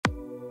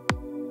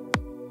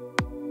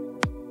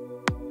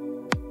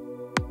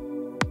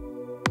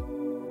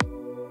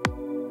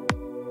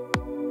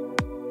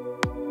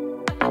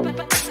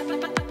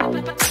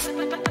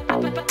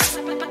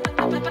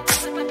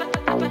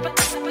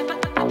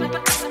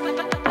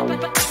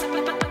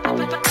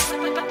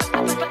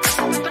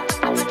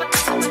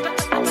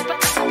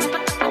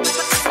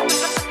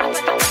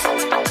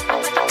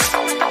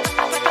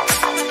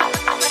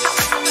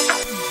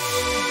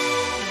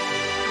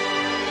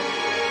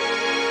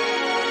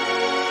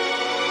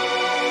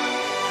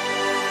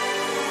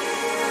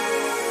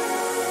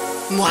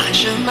Moi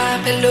je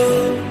m'appelle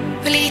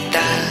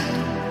Lolita,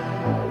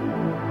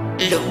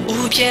 Lo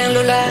ou bien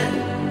Lola,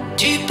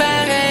 tu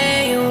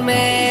pareil au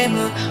même.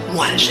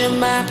 Moi je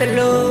m'appelle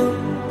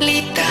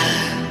Lolita.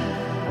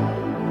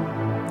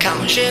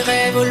 Quand je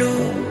rêve au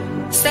loup,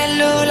 c'est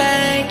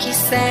Lola qui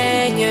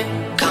saigne.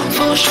 Quand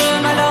fauche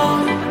ma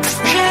langue,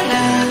 je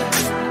la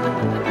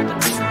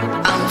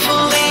en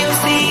forêt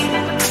aussi,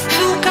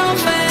 fou qu'en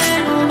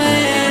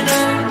phénomène.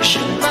 Je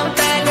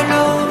m'appelle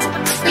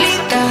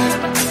Lolita,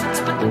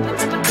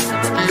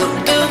 l'eau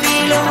de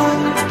ville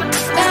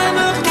la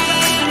mort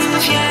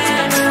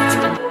diluvienne.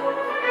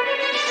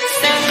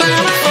 C'est pas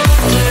ma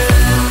faute.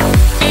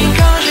 Et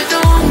quand je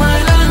tombe à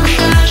l'ange,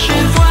 je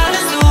vois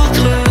les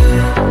autres.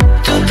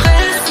 Tout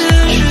reste,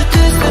 je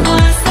te sais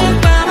moi, c'est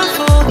pas ma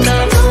faute.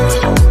 L'amour,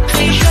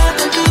 puis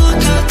j'attends tout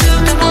autour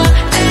de moi.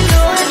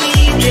 Hello à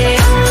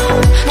l'idéal,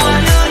 moi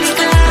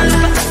Lolita.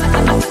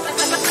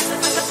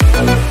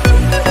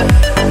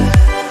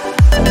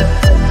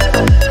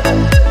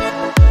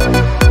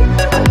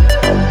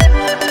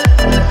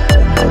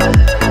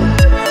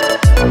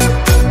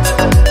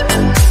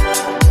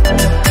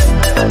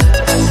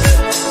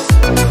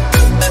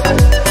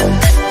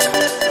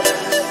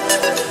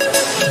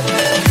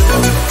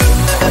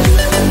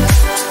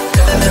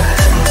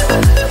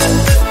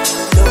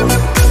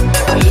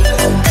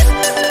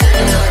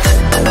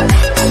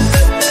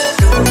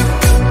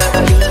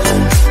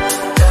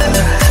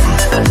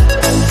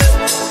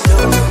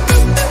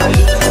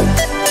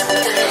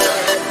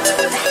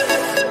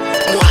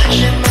 Moi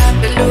je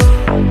m'appelle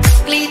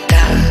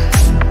Lolita,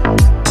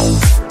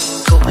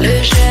 pour le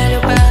gel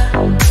au bas,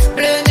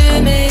 bleu de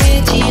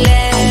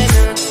méthylène.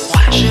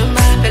 Moi je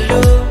m'appelle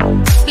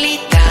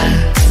Lolita,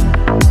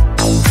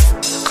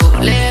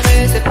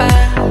 couleuse et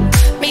pas,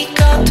 mi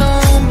coton,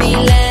 mi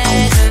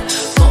laine.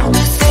 Mon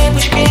de ces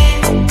bouches qui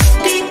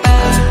dit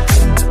pas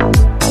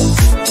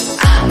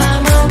à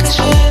maman que je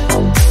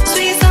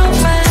suis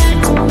enfin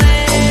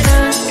humaine.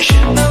 Je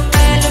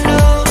m'appelle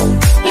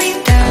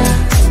Lolita,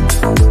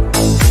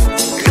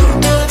 l'eau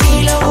de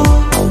ville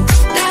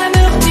la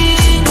mort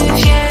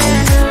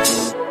diluvienne.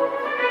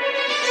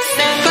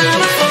 C'est pas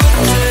ma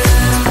faute.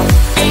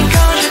 Et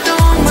quand je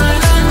tombe à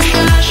l'ange,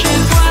 je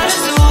vois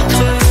les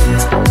autres.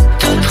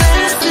 Tout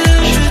reste,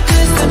 je te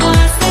sais moi,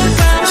 c'est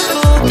pas ma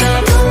faute.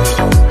 L'amour,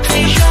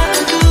 puis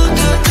j'attends tout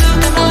autour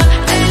de moi.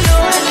 Hello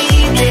à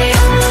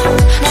l'idéal,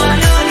 moi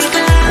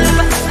Lolita.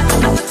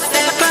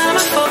 C'est pas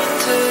ma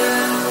faute.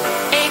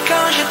 Et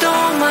quand je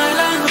tombe à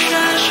l'ange,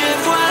 je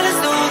vois les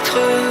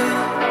autres.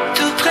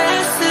 Tout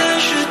reste,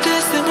 je te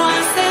sais moi,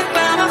 c'est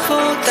pas ma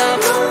faute.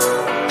 L'amour,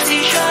 si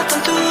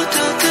j'attends tout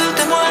autour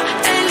de moi.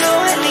 Hello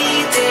à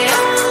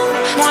l'idéal,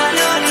 moi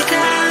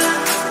Lolita.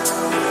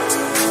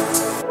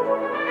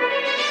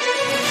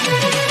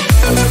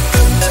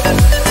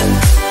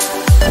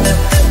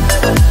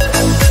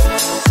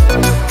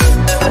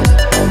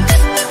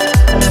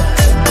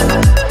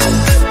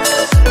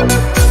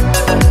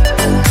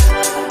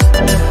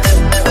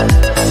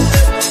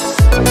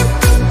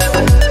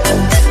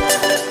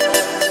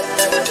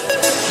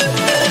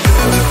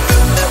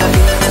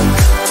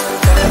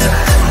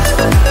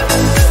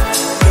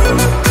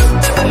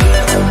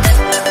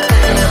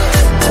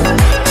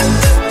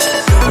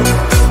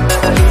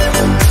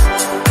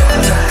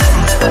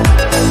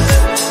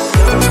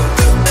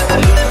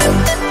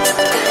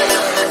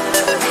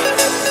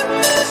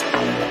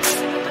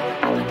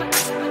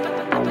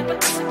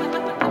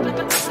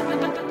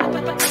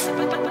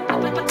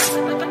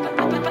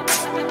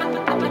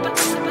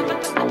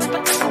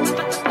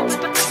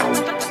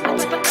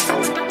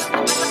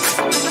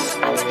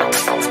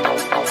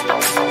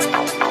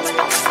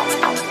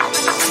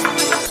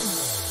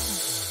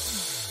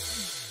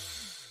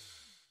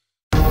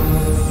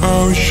 I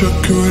wish I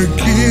could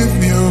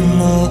give you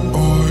more,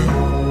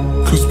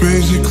 cause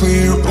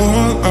basically you're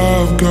all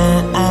I've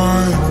got.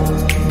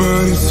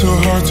 But it's so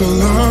hard to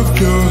love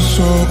you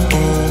so.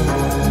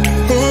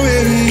 Oh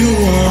baby, you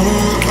are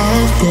all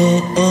I've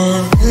got.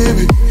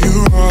 Baby,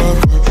 you're all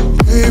I've got.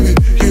 Baby,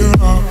 you're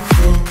all I've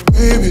got.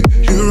 Baby,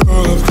 you're all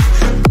I've got.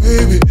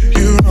 Baby,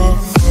 you're all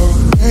I've got.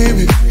 Baby, you're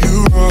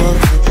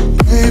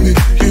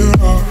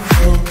all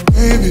I've got.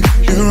 Baby,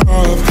 you're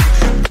all I've got.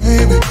 Baby, you're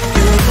all I've got.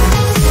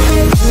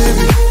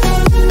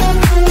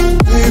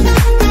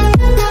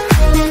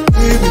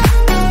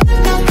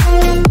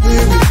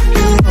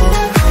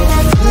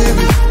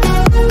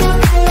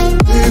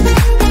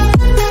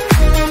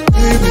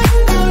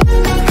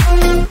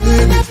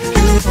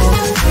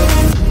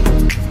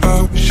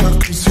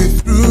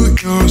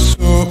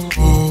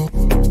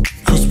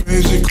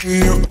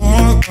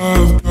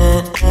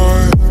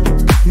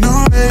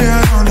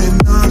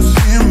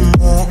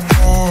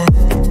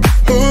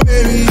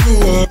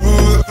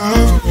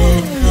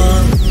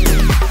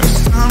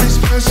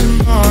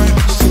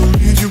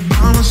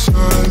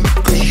 you're all I've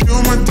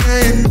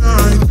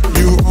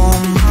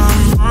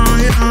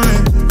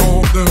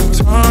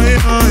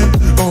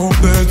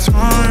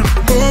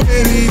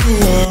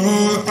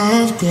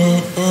got. Baby.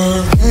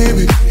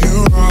 Baby,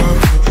 you're all,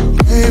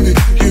 baby,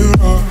 you're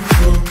all,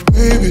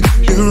 baby,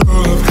 you're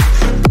all.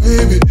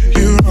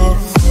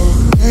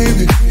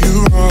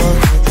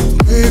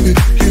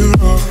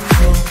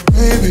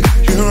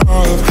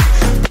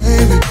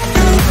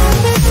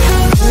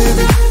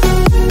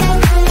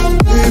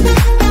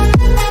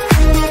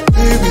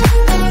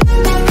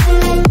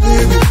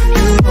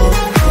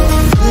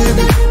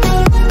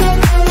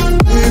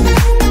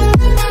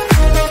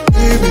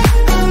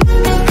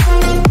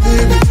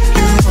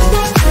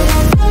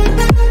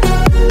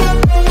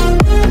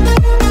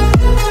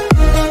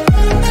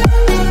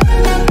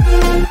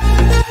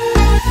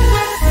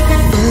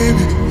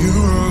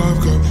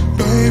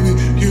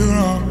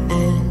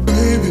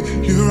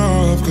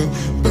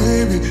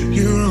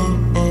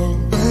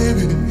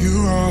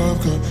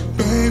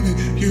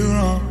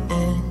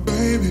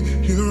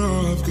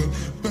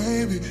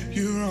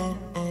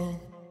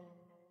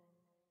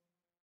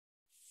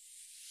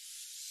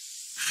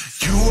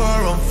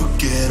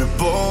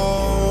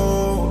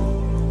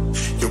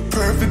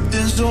 perfect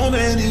in so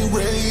many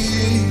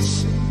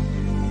ways.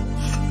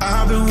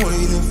 I've been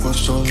waiting for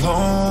so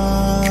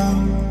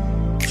long.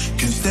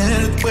 Can't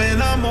stand it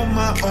when I'm on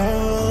my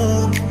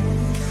own.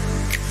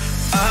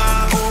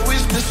 I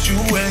always miss you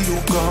when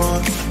you're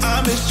gone.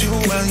 I miss you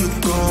when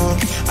you're gone.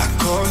 I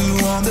call you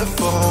on the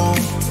phone,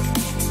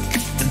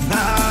 and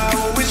I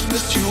always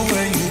miss you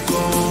when you're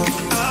gone.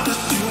 I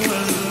miss you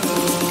when you're gone.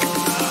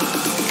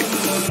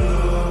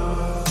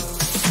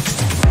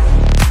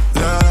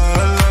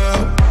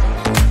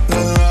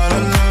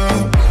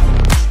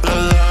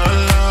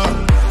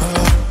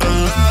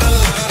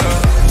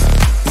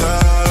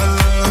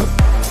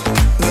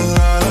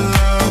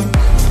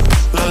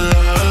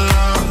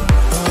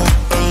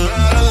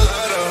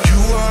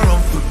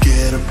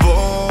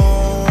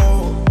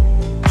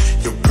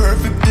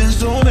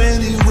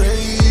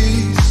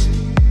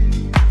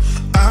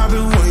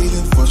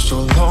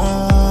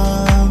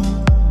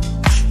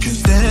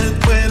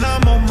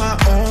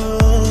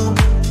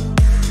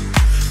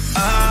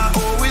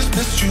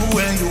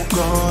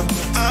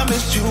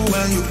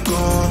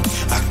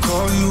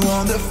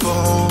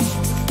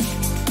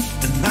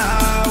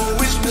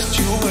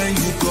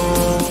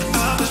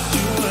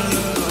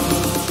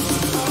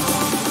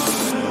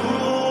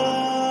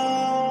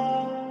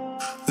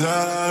 La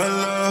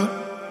la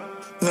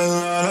la, la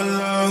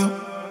la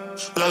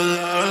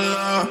la,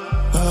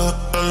 la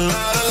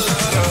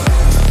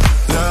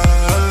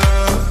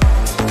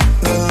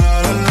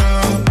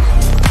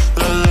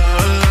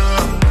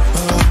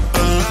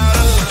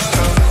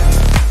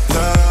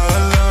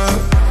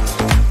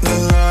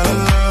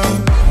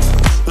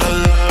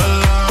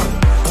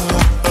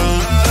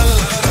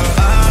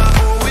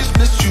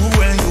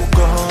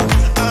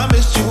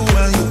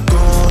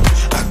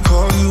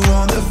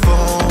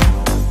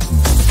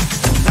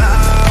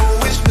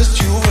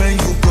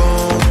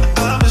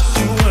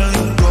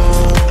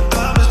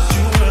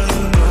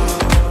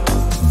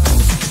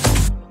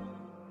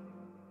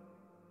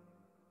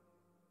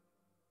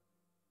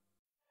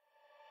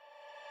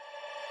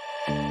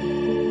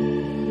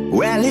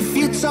Well, if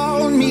you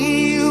told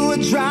me you were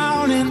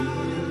drowning,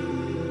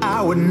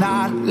 I would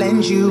not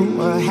lend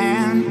you a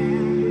hand.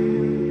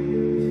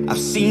 I've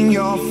seen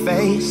your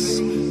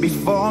face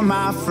before,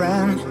 my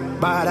friend,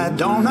 but I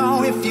don't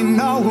know if you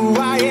know who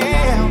I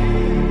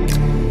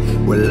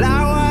am. Well,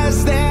 I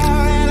was there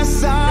and I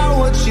saw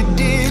what you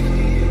did.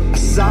 I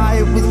saw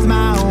it with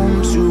my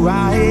own two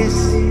eyes.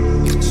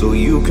 So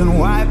you can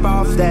wipe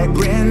off that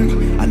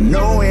grin. I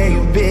know where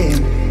you've been.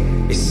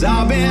 It's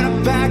all been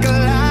a pack of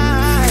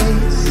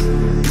lies,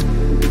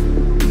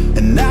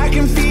 and I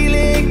can feel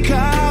it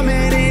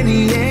coming in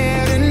the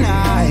air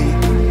tonight.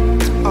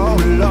 Oh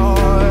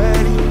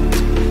Lord,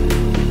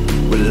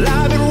 well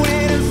I've been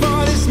waiting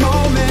for this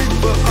moment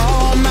for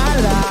all my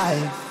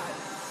life.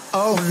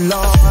 Oh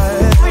Lord,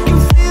 I can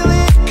feel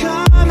it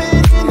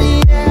coming in the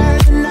air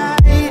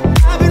tonight.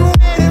 I've been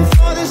waiting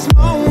for this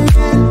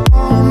moment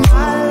all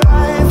my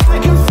life. I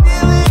can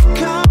feel it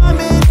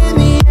coming in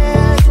the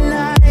air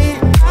tonight.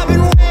 I've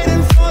been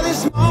waiting for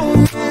this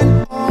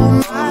moment all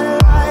my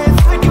life.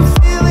 I can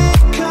feel it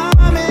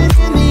coming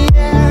in the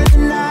air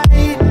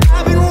tonight.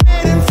 I've been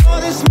waiting for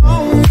this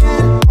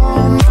moment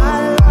all my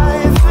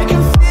life. I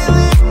can feel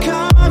it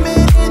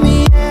coming in the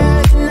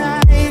air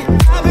tonight.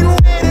 I've been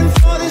waiting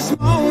for this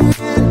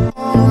moment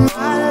all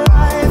my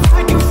life.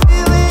 I can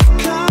feel it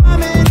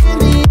coming in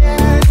the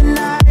air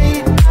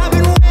tonight. I've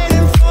been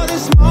waiting for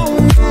this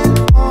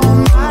moment all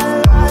my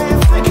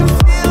life. I can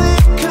feel it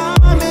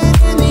coming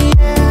in the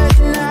air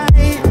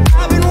tonight.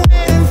 I've been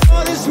waiting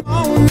for this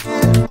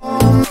moment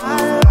all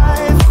my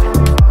life.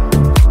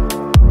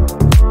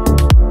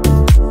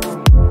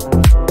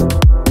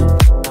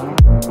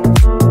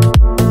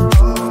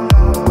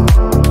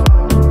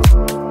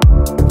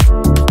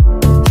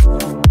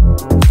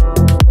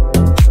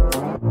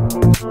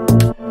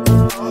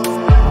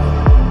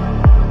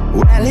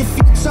 Well, if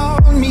you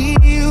told me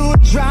you were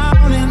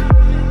drowning,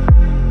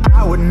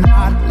 I would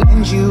not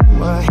lend you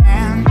a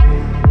hand.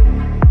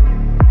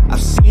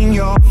 I've seen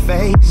your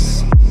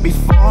face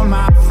before,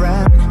 my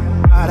friend,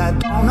 but I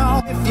don't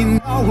know if you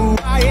know who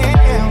I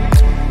am.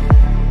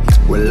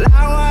 Well,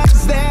 I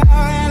was there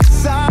and I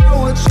saw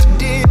what you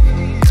did.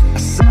 I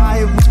saw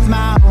it with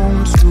my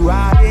own two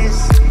eyes.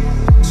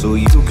 So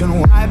you can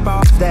wipe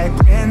off that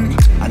grin.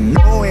 I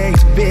know where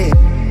you've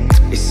been.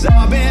 It's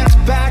all been a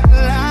pack of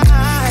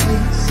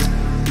lies,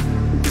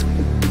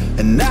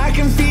 and I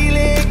can feel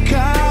it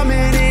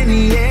coming in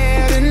the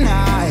air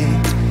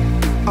tonight.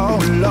 Oh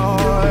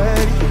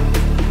Lord,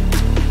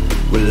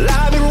 well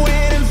I've been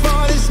waiting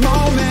for this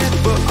moment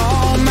for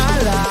all my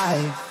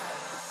life.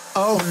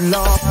 Oh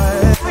Lord,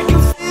 I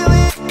can feel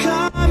it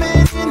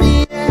coming in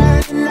the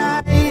air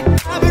tonight.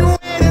 I've been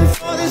waiting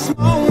for this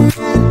moment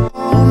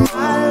all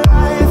my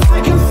life.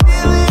 I can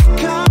feel it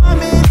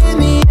coming in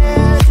the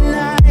air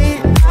tonight.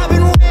 I've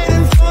been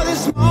waiting for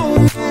this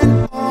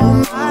moment all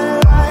my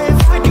life.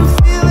 I can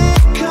feel it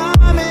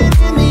coming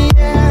in the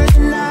air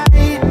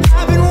tonight.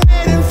 I've been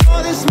waiting for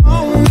this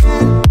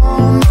moment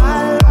all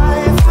my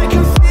life. I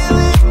can feel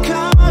it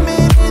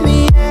coming in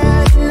the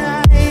air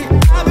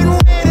tonight.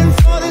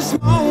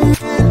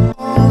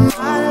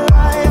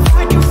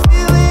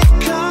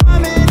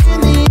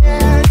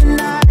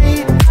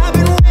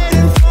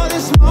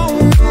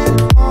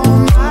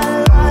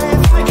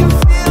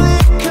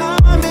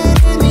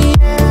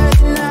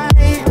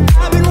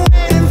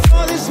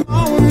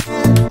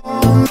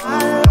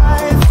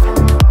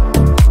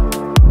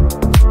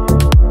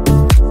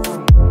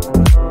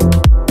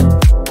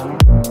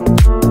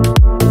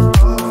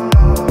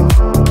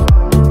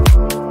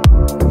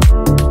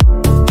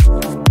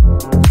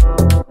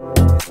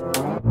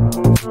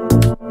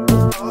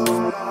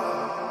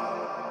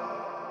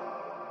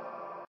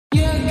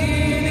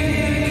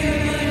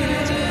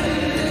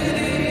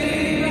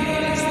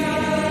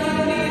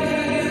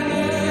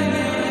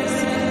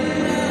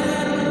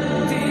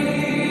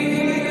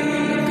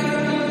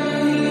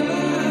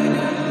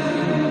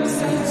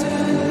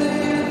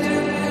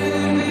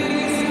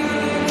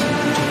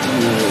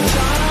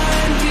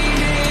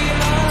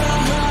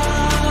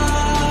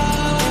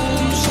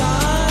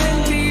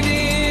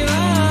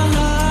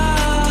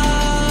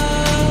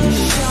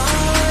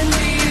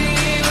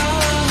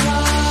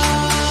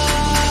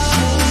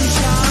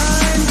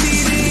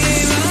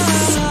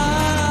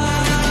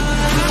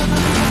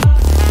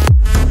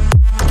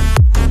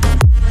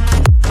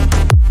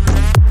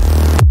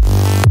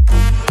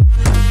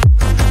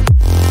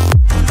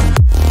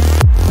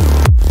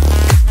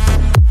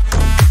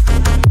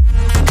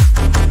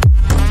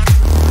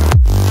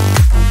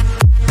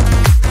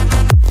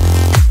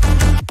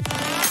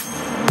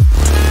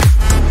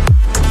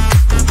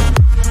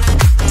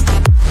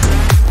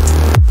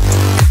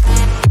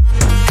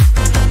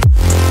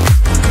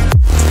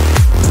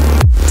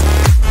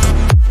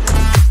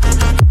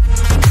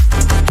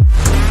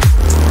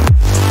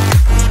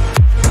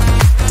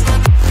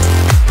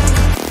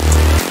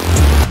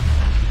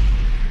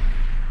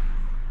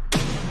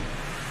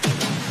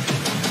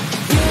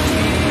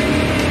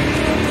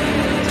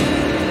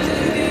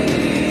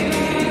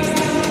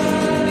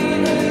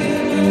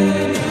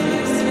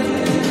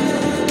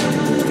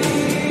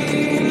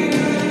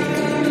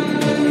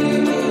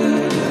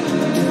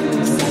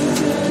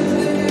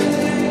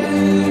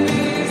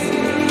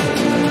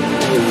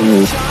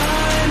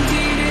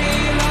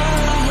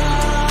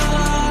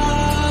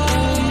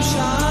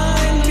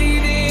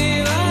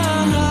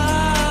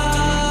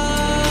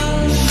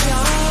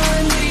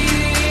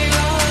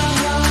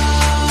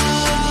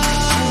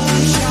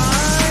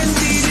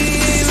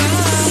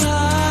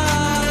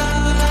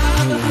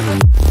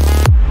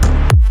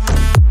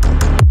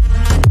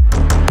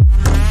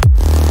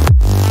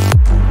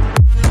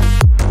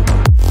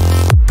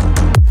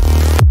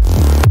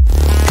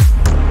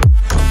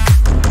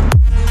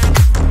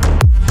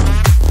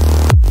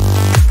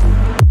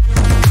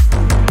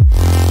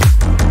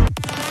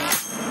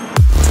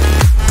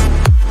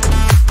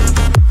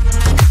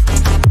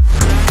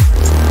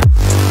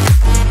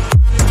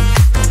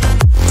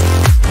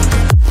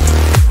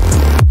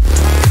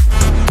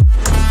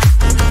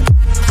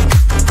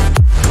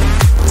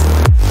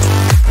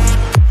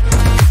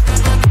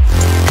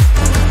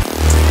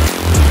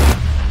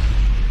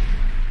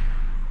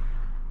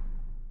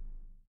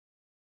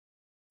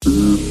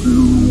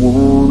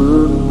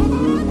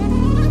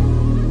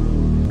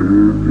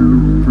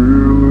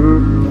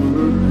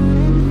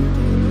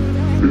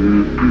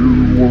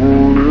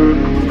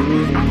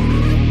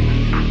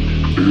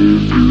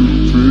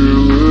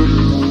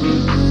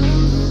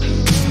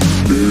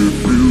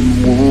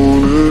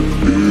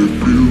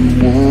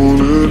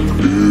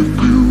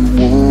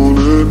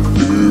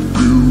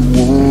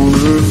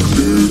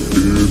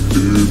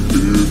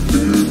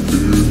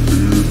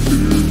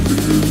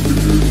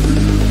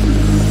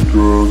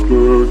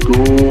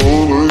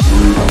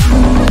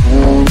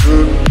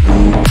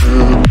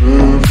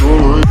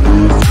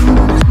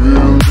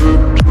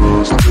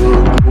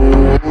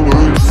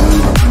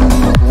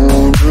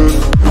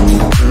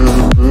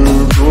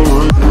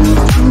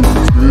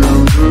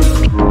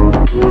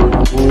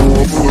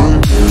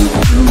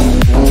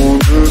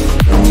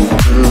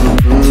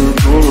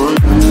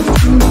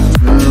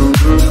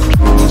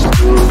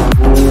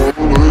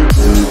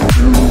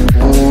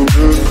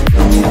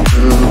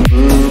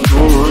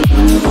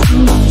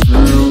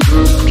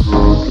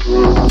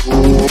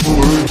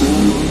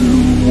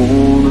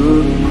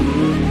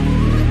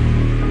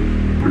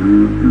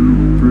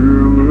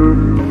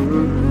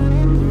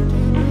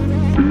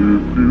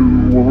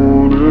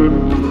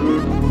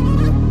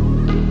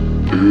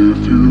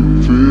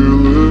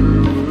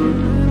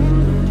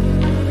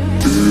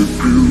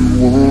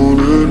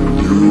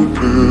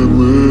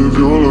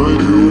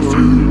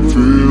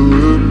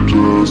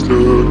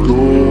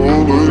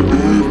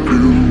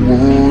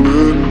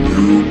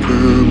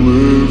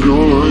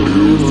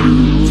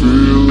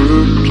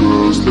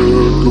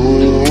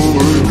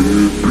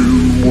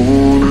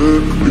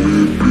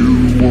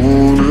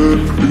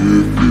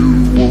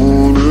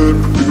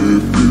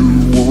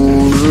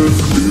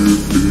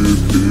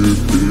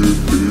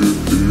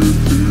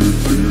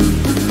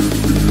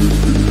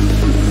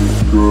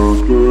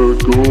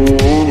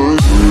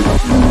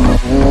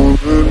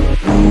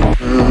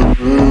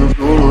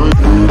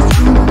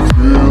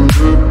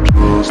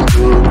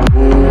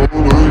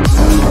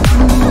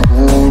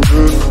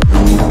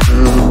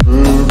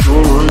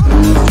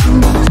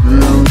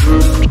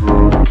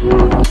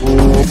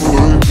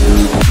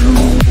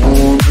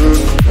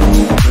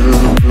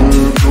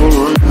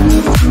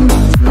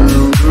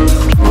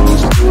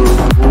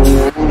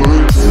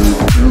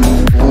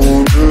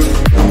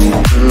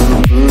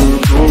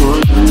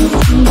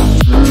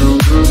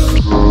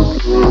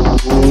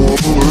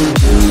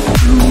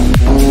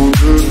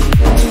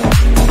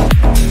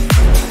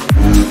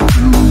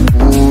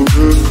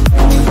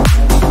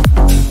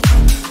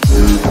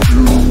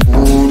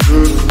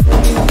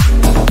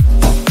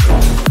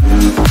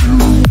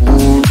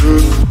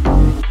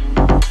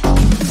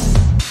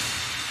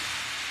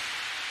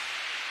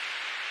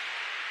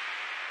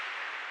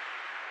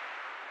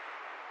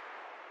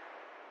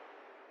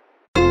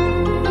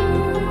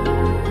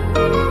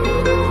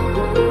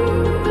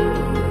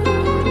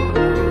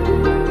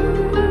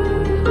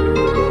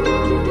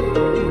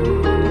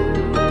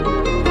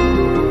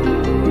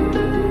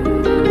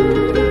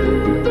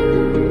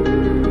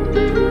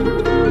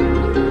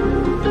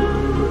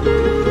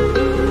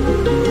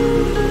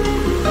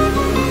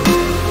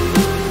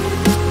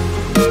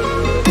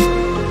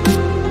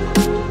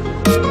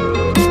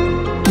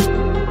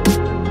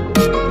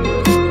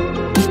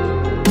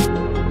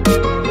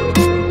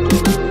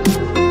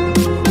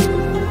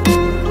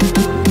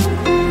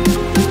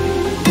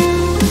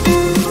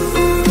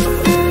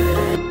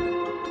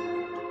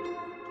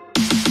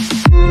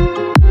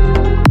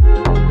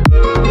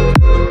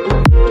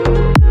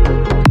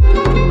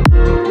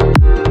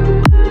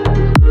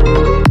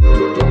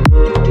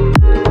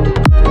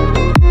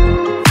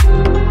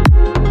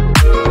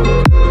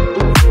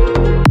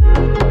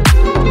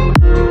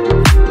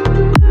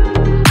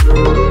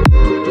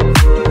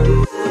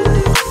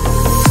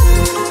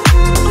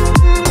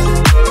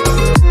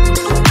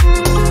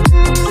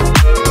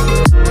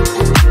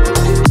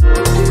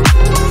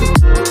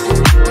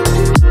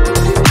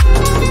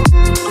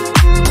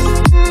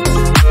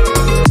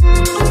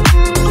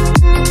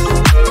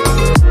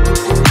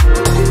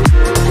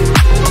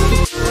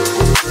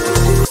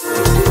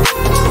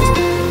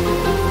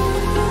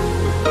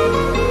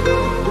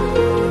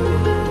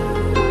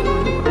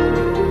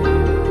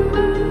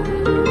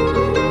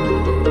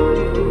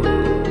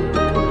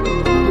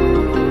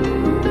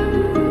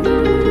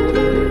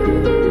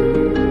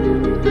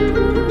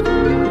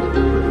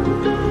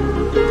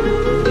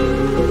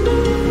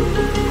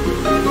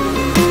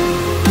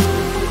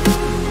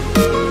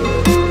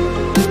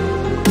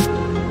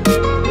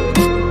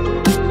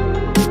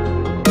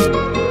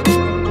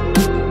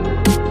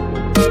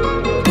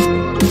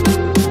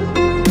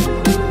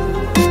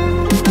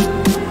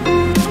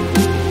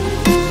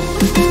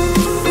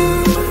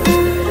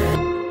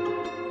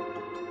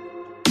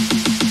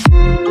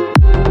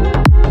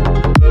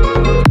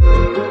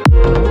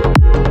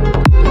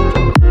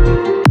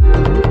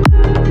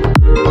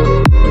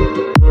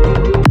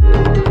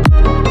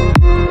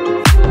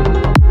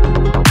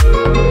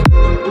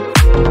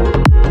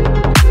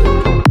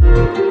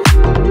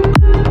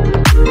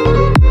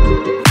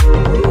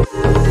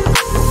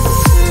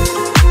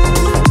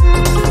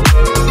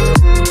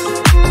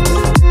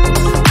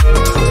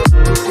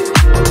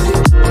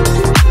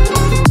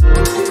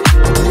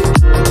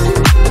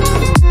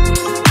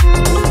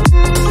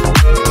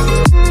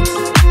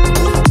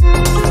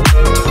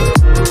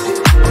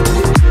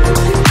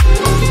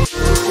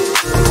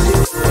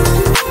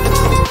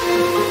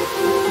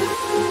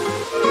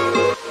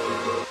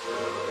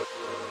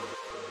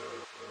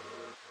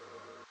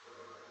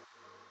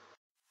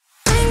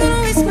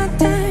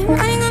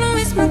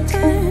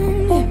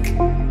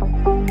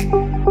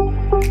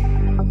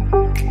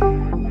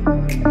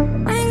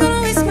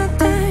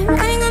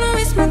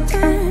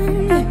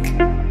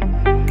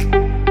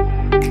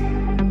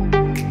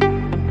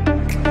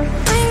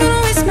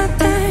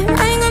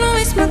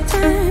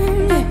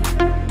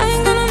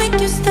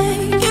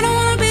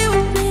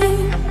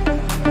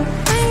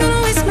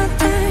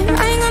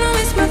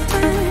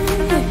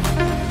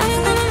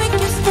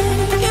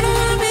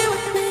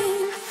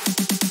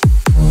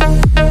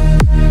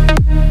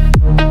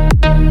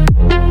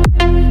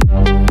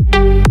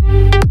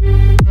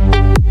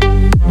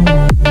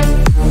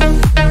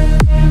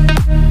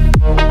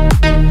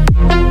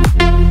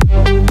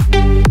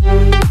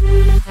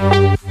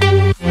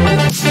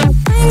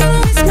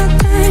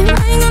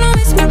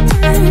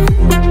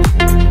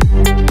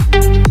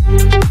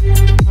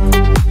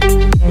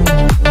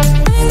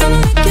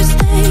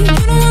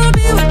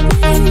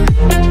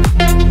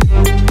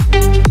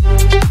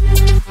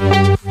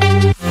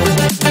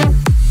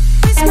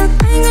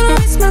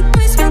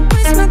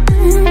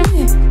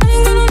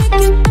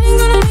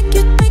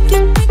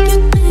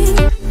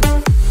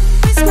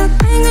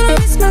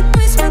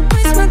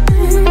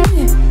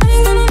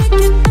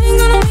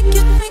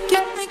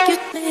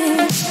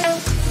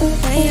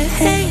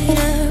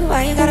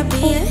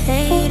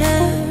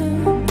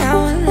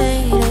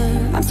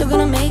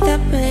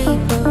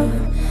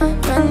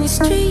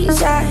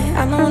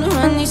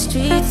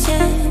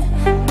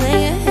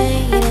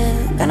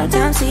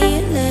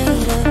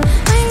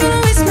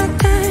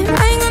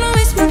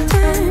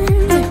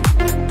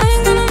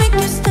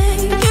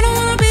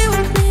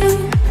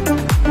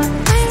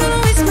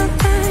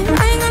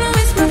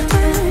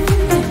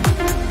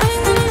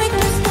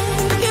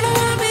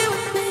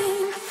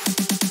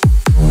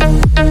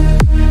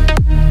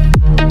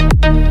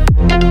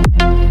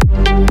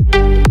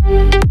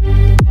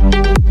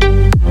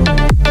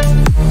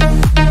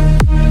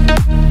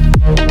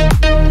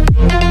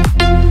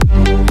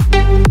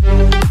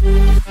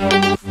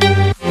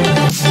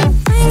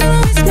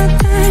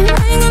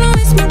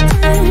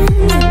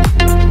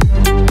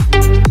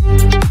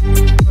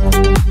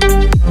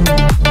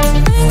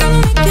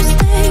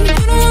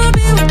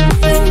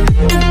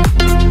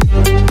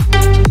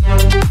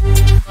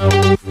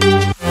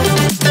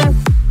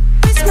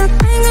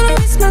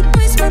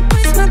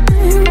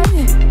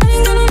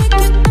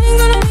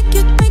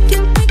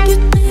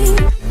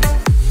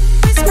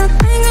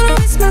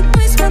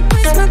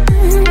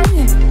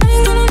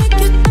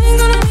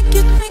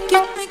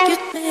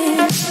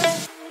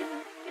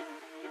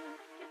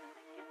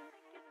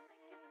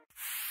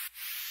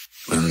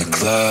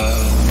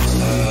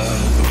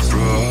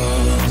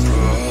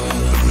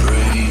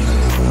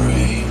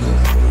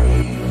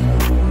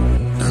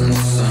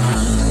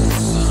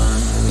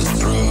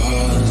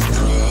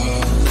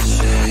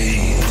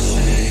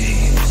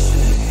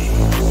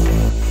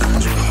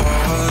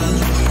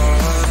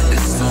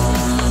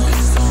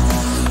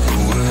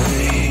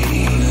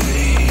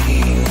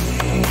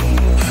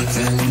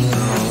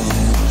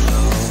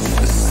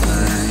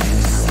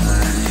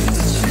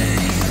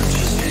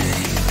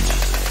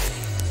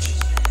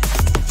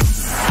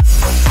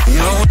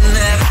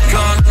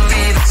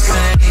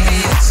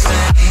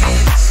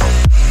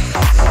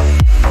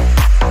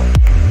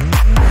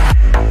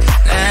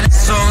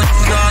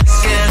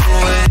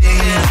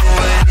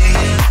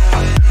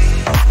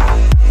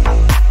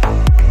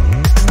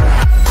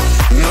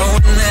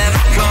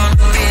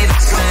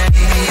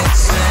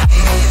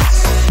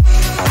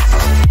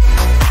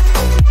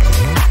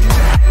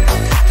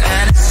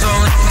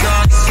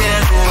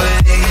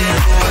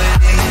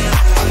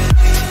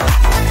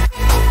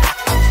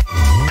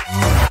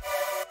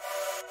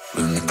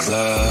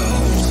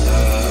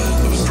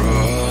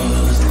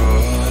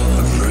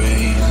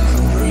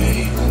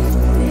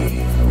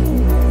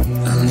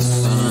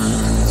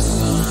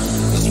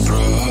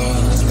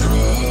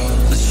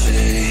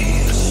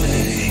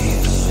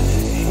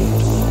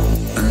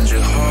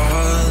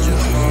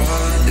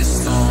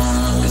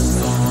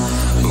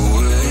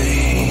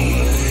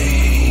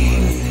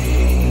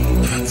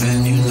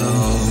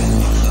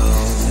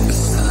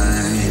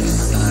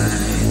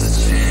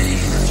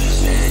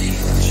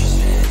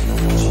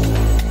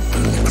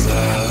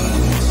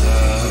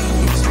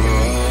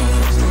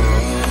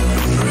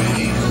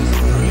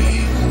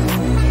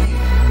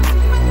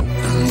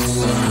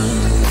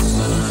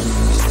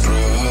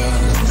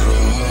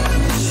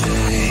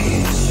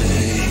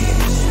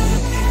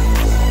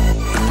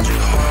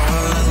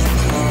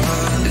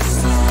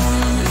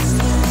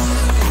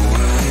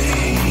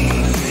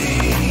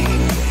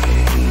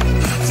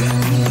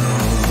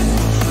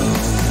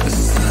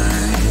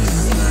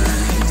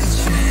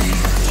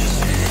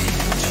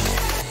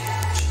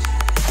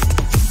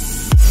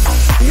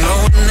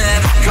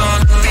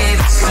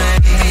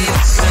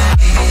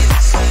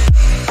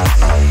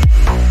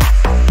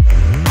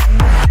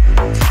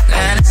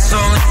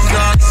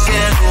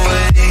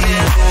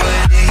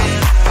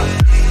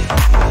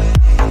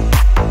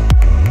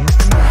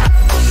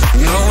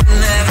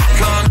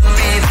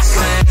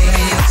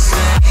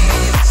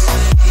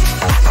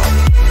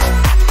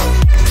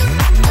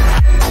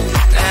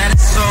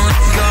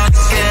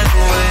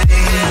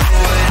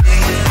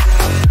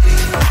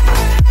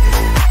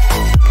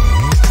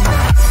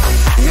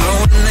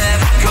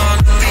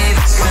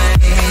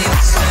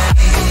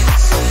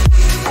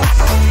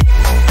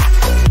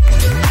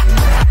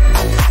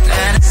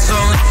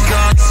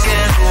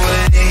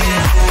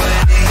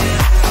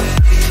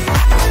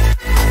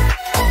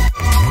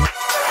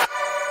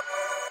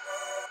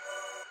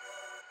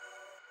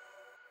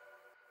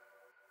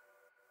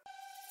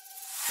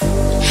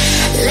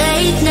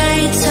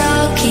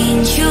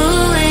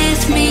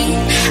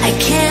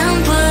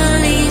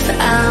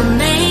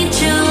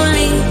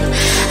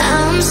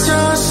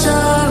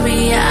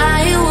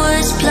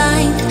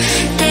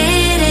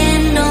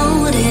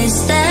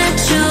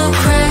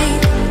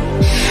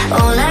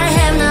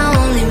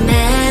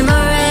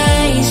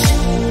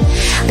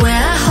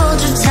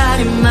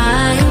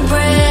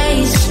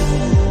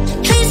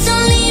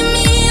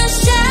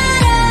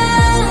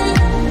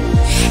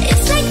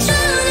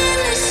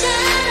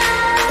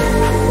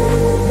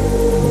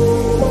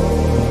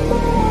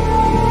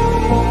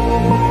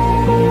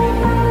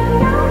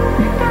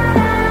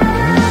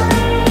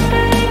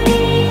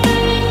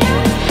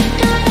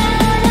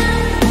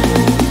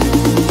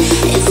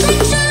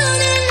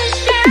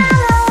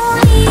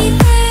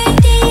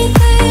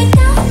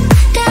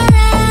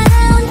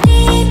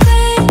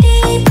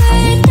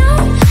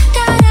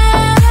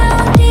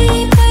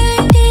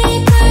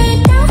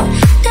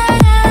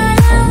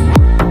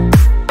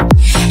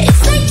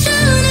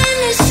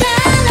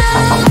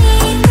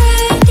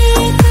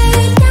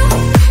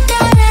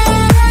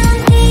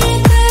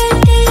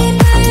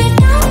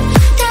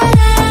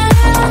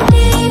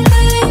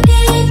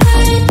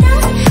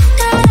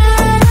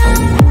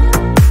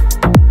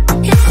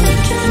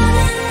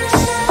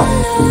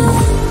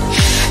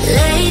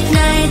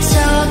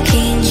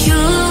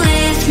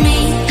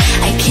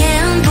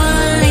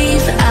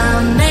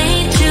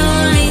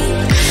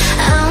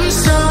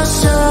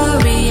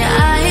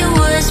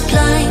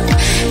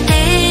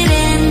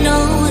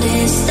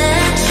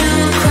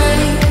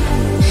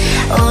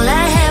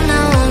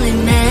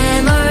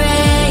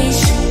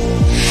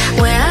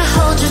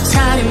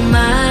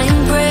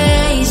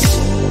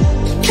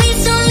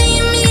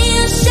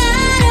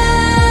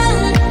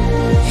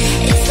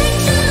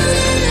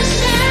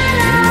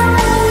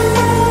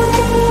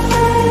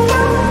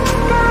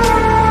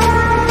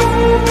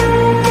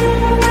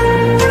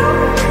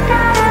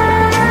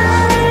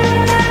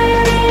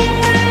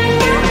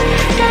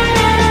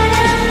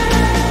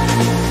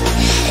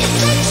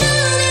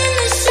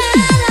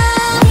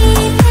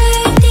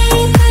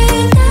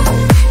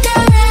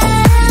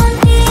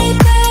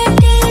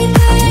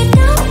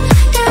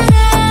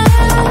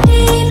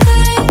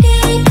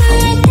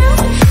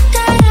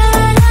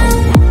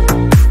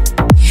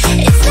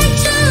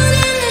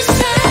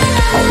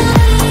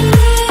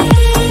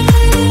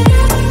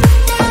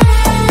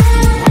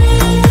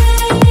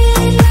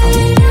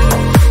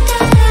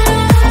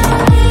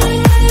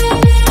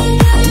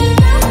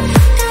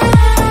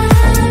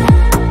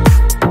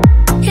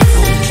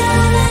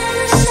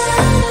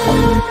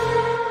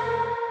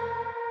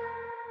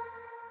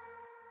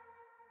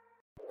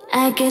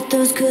 get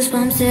those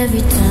goosebumps every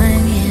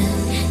time,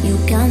 yeah. You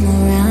come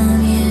around,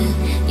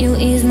 yeah. You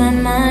ease my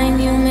mind,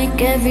 you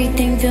make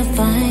everything feel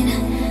fine.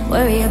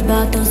 Worry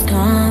about those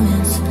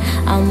comments,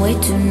 I'm way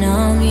too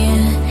numb,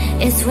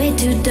 yeah. It's way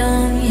too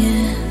dumb,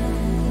 yeah.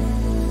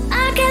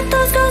 I get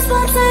those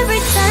goosebumps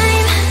every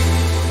time.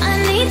 I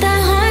need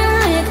that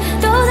Heimlich,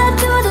 throw that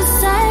to the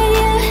side,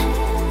 yeah.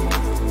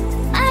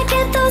 I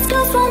get those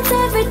goosebumps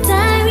every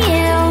time,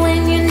 yeah. When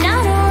you're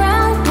not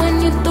around, when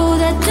you throw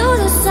that to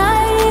the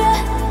side, yeah.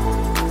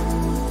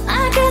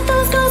 I get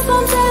those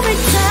goosebumps every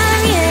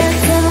time, yeah.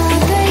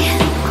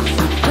 713,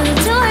 but I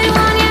do it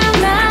when you're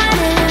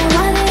riding.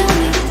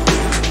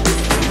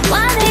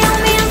 Why they on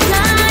me, I'm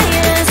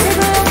flying.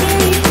 Super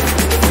okay,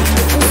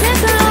 I'm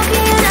super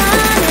okay and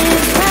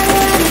honest.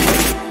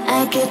 I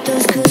get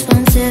those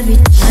goosebumps every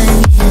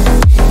time, yeah.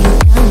 You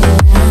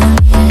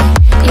come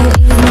around, yeah. You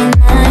ease my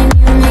mind,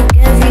 you make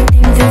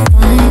everything feel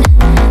fine.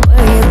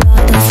 Worry about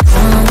those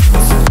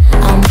comments,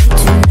 I'm way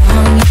too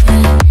numb,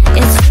 yeah.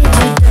 It's way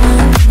too dumb,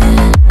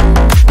 yeah.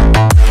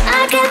 I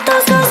get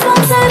those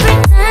goosebumps every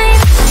time.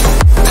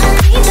 I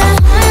need that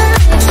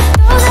Heimlich,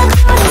 throw that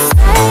to the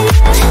side,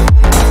 yeah.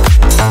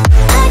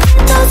 I get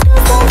those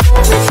goosebumps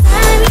every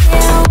time,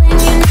 yeah. When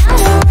you're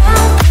not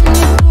around, when you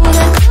throw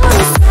that to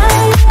the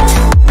side,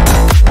 yeah.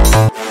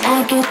 I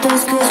get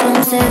those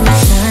goosebumps every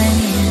time,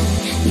 yeah.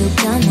 You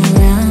come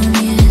around,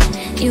 yeah.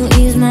 You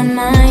ease my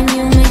mind,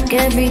 you make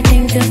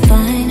everything feel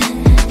fine.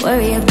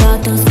 Worry about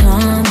those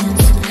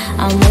comments,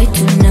 I'm way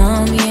too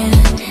numb, yeah.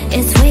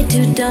 It's way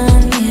too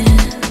dumb, yeah.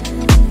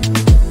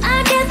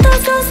 I get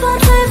those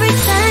goosebumps every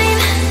time.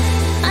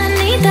 I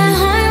need that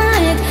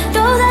Heimlich,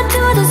 throw that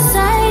to the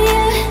side,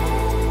 yeah.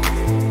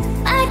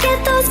 I get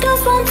those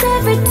goosebumps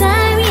every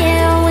time,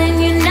 yeah. When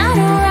you're not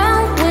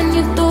around, when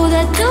you throw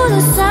that to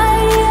the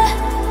side, yeah.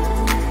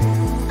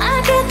 I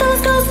get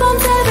those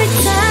goosebumps every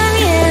time,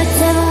 yeah.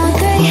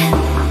 713,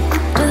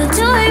 do the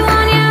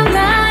 281, yeah, I'm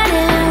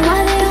riding. Why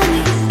they on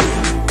me?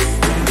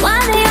 Why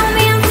they on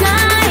me? I'm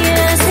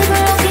flying.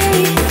 Super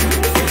okay,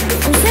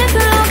 I'm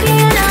super okay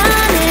and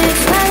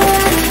honest.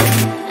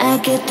 I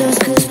get those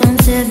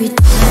goosebumps every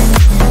time,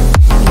 yeah.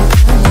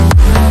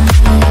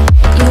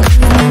 You ease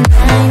my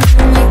mind,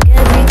 you make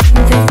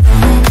everything feel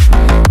fine.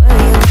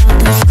 Worry about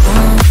those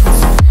comments,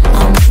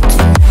 I'm way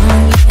too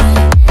numb, yeah.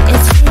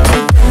 It's way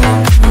too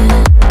dumb, yeah.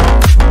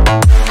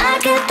 I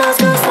get those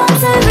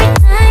goosebumps every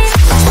time.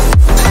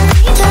 I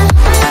need that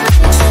Heimlich,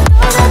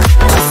 throw that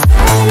to the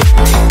side, yeah.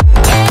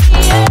 Yeah,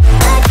 yeah.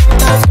 I get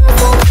those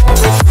goosebumps every time, yeah. When you're not around, when you throw that to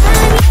the side,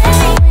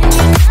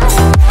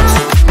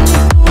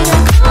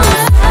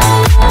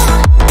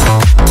 yeah.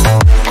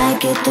 I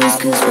get those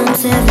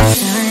goosebumps every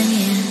time,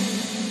 yeah.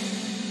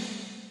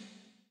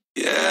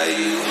 Yeah,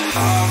 you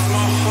have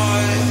my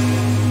heart.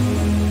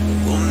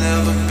 We'll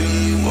never be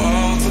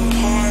worlds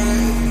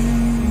apart.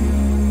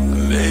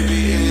 Maybe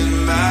in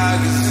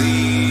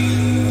magazines,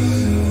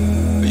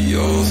 but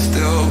you'll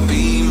still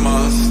be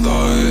my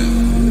star.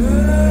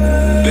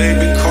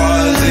 Baby,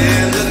 'cause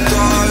in the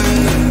dark,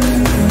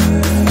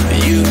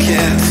 you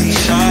can't see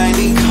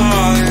shiny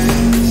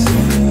cars,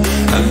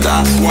 and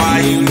that's why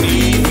you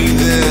need me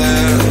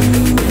there.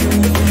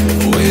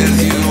 With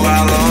you,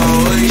 I'll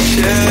always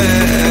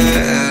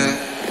share.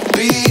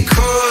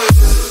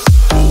 Because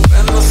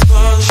when the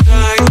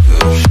sunshine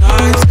could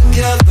shine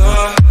together,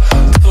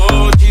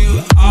 told you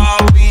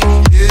I'll be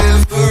here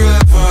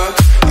forever.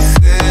 You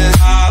said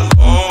I'll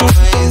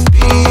always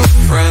be a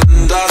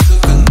friend. I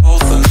took an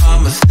oath and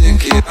I'ma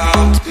stick it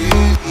out to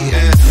the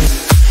end.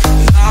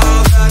 Now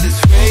that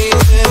it's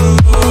raining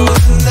more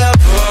than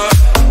ever,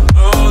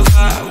 know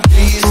that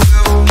we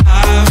still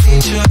have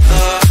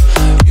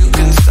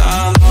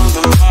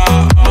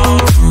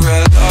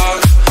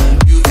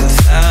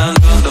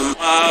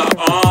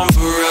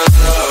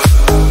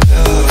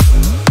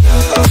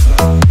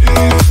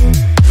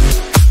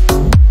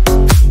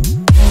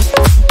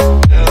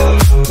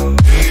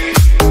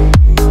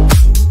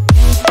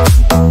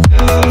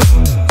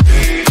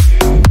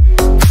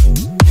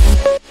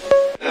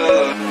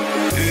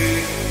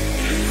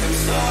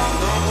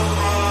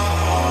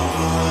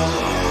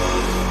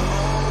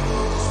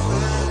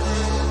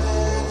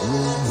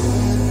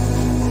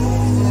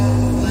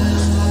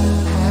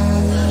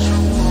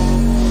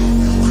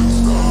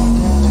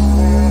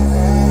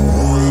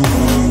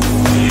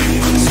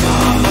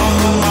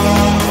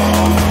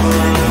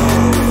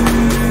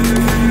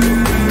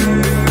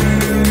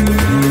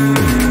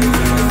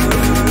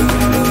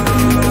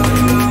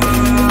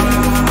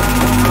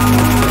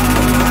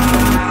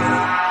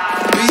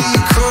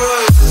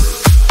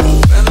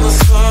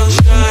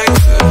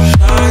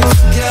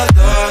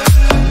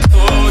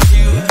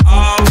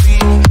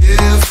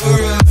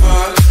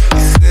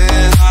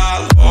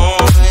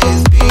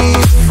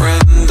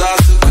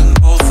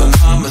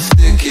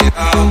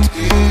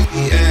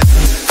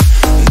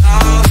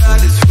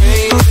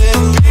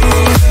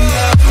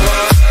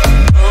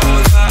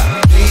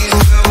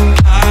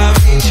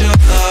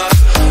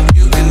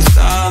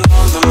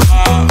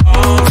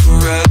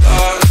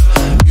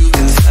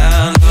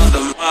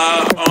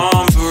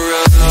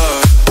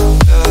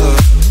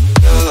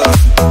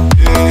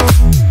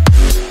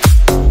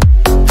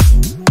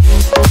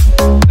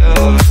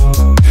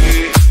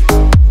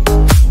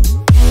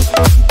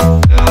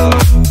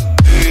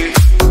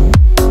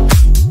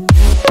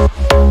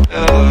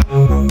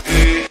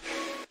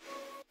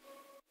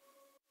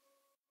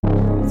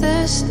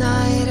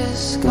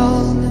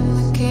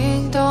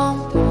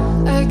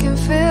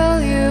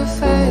to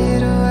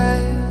fade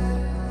away.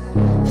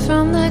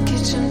 From the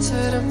kitchen to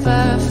the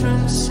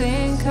bathroom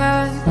sink,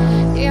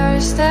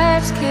 your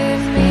steps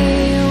keep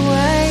me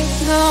away.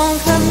 Don't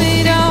cut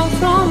me down,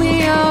 throw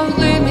me out,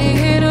 leave me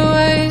here to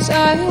waste.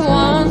 I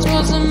once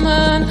was a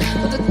man,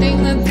 but the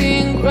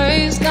dignity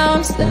erased. Now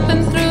I'm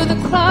slipping through the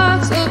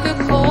cracks of your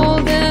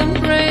cold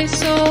embrace.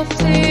 So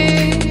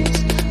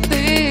please,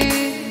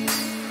 please,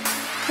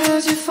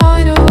 could you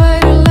find a way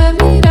to let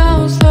me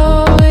down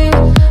slowly?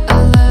 A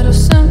little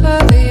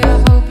sympathy, I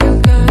hope you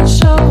can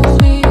show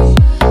me.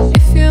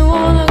 If you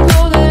wanna go,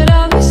 then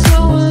I'll be so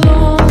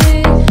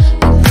lonely.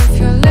 And if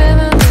you're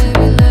living,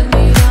 baby, let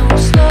me down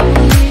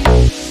slowly.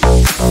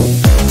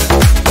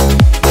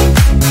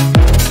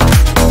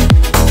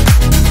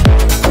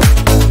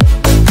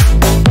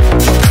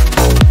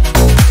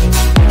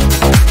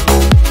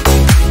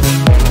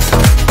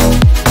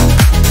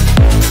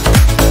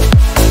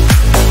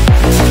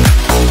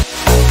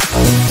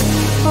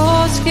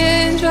 Cold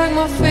skin, drag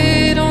my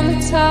feet on the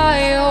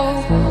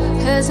tile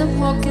as I'm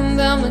walking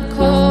down the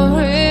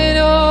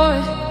corridor.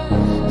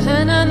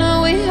 And I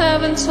know we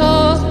haven't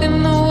talked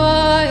in a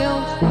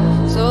while,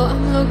 so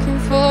I'm looking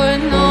for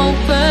an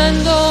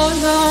open door.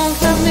 Don't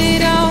cut me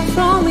down,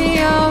 throw me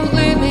out,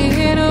 leave me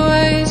here to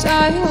waste.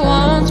 I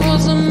once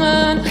was a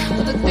man,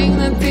 but the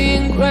dignity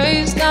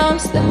erased. Now I'm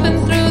slipping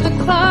through the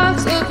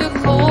cracks of your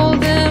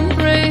cold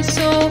embrace.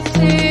 So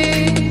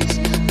please,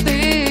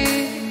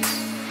 please,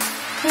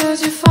 could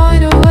you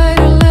find a way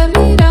to let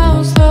me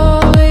down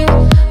slowly?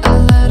 A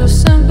little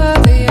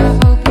sympathy, I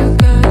hope you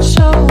can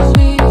show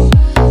me.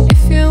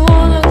 If you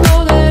wanna go,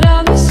 then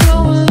I'll be so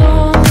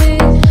lonely.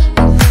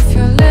 And if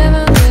you're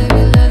living,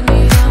 baby, let me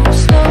down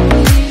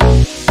slowly.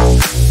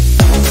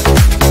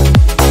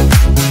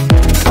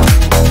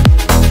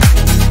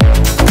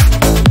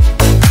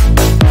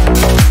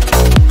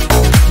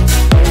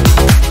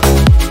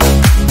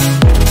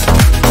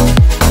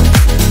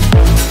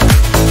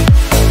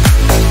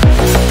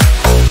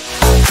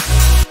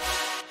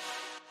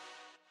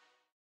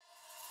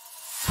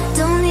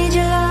 Don't need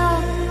your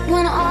love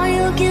when all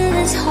you give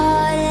is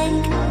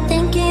heartache.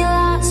 Thinking you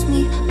lost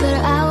me, but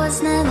I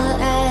was never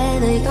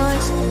ever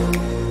yours.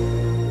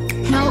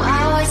 No,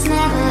 I was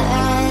never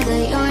ever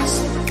yours.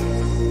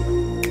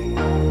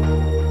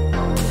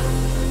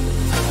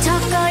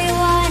 Talk all you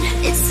want,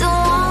 it's a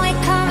one-way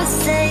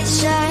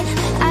conversation.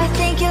 I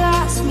think you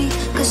lost me,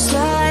 'cause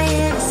you're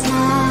here, it's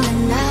not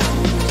enough.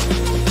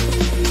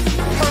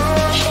 Oh,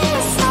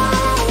 it's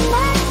not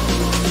enough.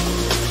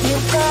 You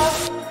go,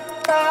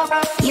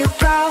 you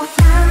go.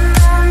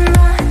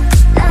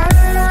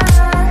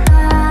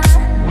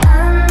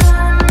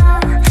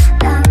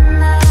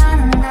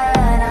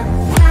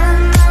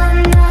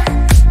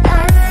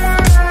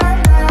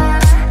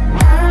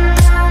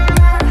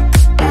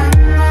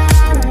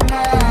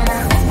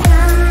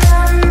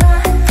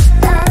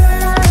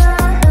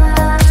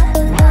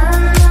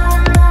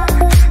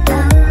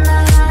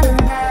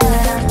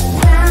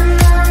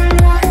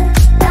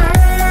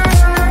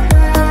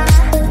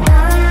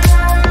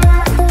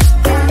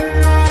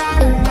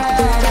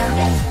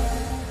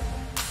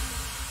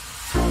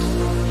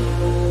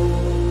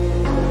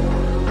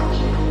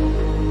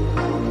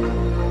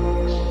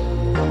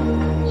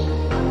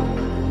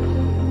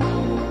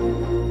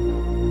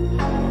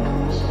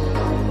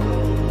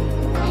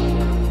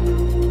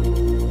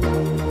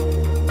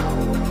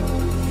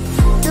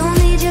 Don't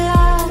need your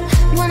love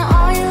when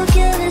all you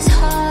give is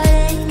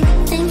heartache.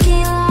 Thinking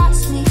you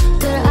lost me,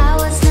 but I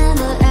was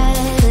never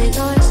ever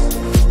yours.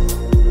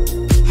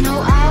 No,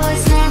 I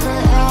was never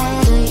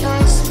ever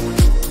yours.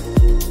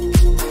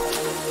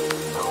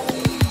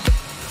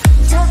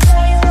 Talk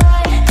all you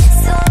want,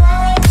 it's a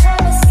one-way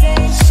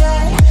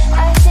conversation.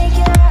 I think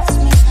you lost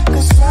me,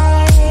 'cause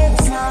you're here,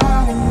 it's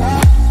not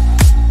enough.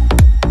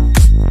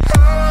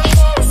 Oh,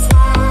 it's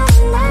not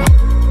enough.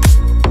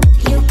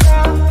 You go,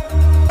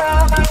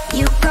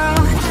 you go.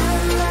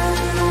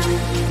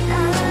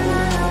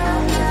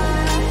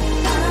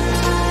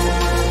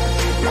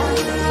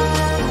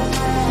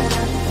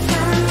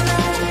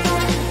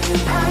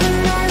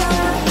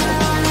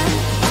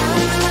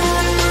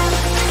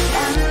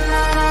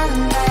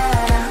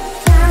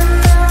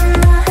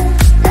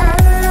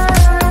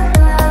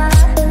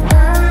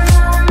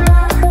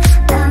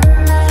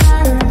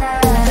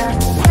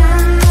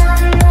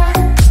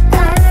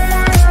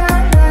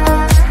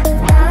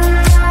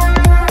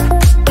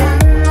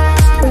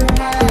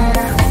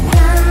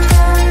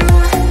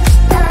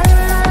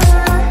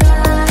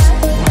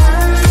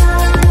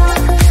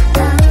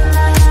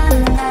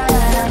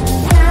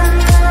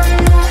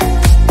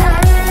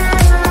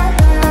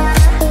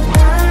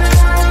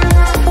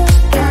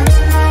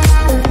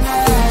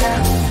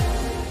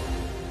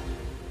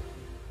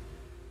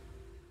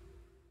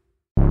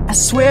 I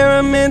swear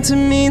I meant to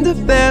mean the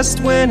best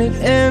when it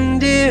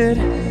ended.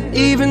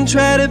 Even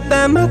tried to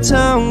bite my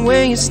tongue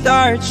when you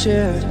start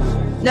shit.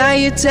 Now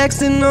you're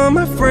texting all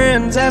my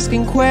friends,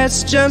 asking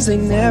questions. They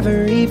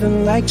never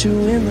even liked you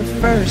in the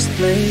first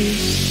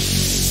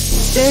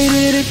place.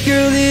 Dated a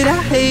girl that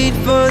I hate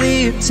for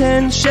the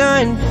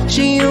attention.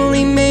 She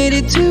only made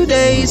it 2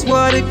 days,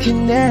 what a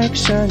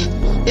connection.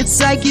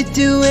 It's like you'd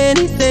do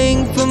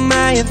anything for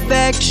my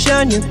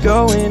affection. You're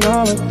going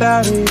all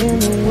about it in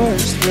the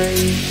worst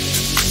way.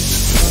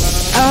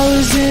 I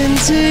was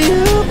into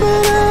you,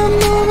 but I'm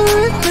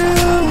over it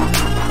now.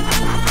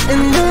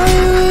 And I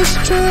was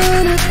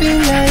trying to be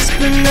nice,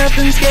 but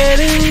nothing's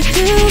getting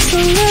through. So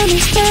let me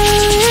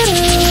spell it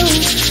out.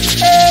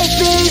 A, B,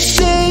 C,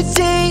 D,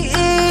 E,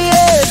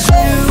 F, U.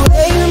 A,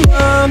 your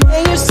mom, A,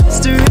 your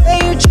sister, A,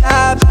 your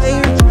job, A,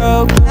 your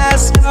broke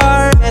ass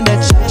car, and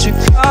that shit you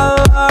call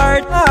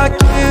art. Fuck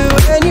you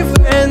and your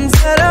friends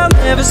that I'll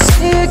never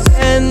see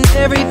again.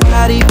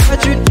 Everybody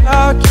but your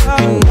dog, you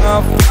can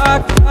all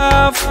fuck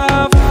off.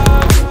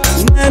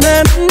 Na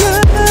na na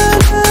na na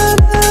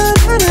na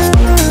na.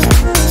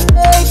 A,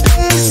 B,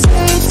 C, D,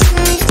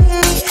 E,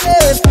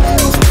 F,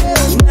 U.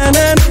 Na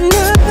na na na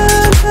na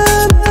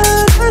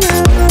na na.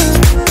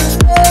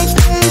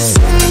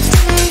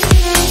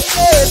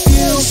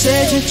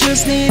 Said you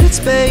just needed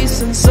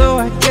space, and so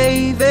I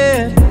gave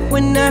it.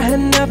 When I had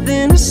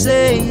nothing to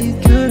say, you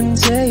couldn't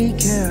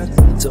take it.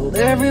 Told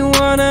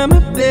everyone I'm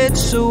a bitch,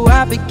 so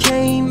I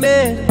became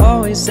it.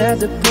 Always had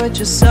to put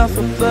yourself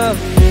above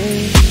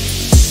me.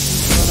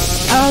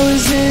 I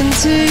was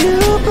into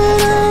you,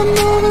 but I'm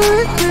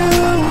over it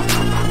now.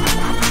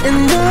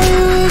 And I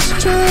was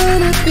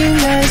trying to be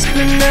nice,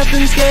 but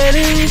nothing's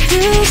getting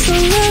through. So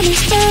let me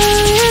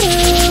spell it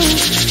out.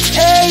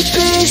 A, B,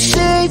 C,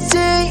 D,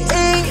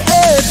 E,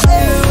 F,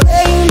 U. A,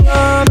 your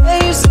mom, A,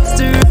 your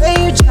sister, A,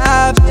 your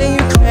job, A,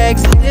 your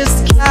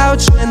Craigslist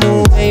couch, and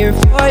the way your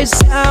voice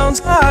sounds.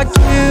 Fuck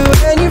you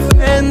and your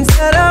friends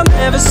that I'll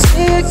never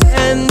see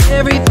again.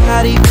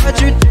 Everybody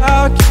but your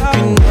dog, you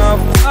can all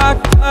fuck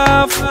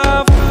off.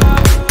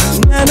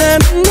 Na na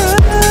na na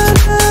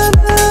na na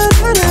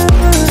na.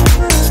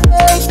 A,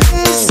 B,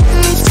 C,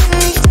 D,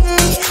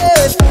 E,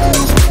 F, U.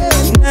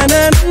 Na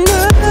na na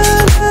na na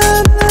na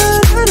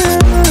na.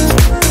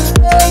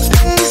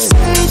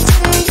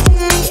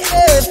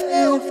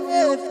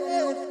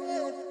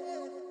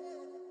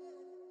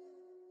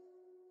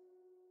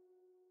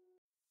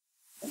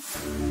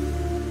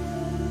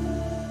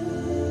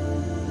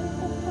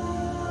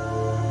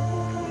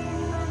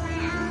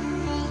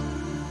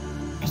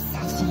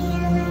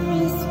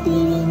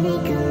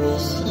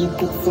 You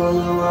could sell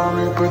your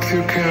Rari, but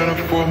you can't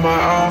afford my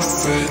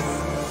outfit.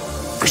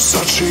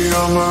 Versace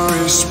on my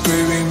wrist,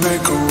 baby,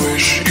 make a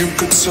wish. You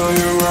could sell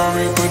your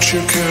Rari, but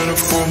you can't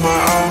afford my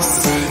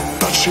outfit.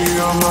 Versace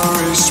on my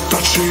wrist,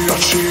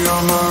 Versace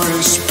on my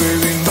wrist,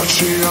 baby,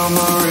 Versace on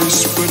my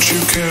wrist, but you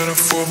can't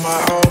afford my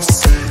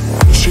outfit.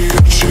 Versace,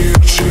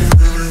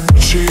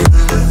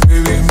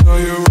 baby, know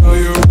you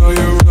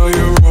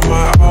want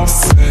my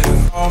outfit.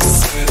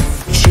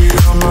 Versace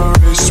on my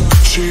wrist,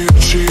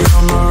 Versace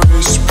on my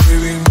wrist,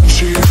 baby,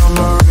 Versace on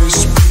my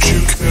wrist, but you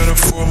can't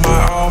afford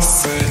my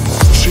outfit.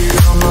 Versace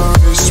on my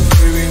wrist,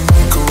 baby,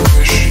 make a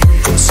wish. You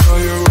can sell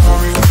your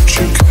Rari, but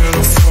you can't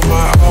afford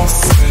my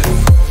outfit.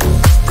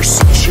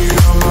 Versace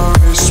on my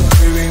wrist,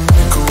 baby,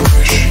 make a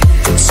wish. You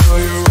can sell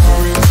your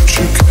Rari, but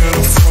you can't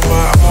afford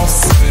my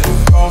outfit.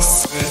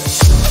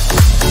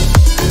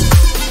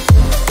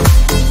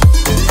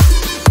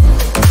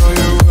 Know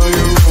you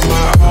want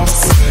my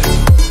outfit.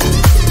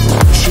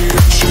 She,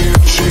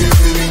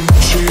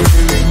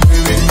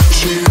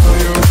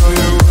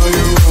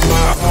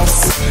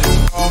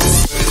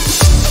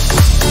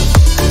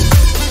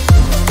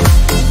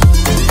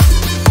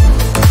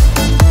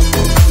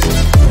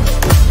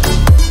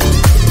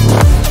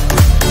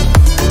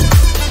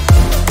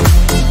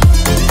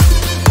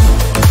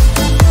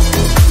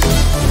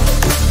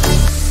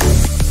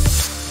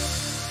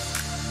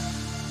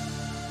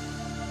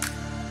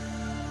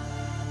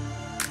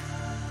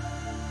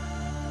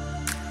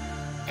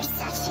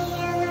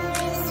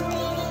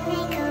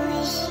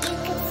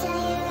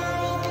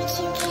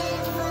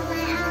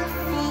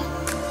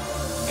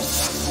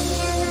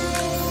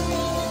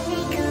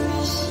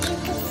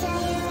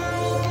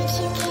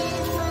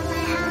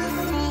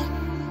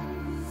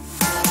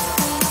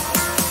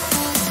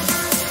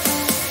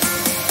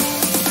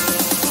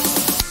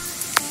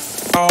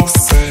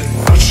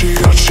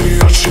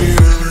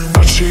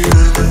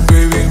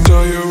 baby,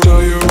 know you want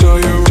my outfit. Outfit, baby,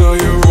 do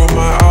you want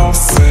my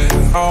outfit?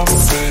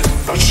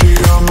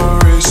 Versace on my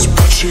wrist,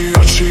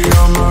 Versace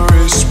on my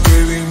wrist,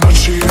 baby,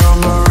 Versace on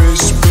my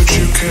wrist, but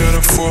you can't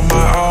afford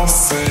my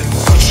outfit.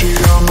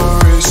 Versace on my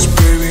wrist,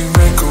 baby,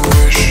 make a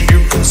wish. You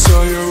can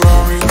sell your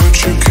Rari, but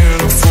you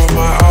can't afford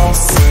my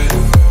outfit.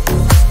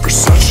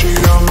 Versace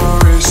on my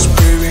wrist,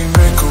 baby,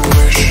 make a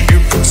wish. You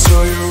can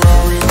sell your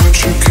Rari, but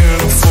you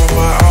can't afford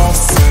my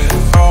outfit.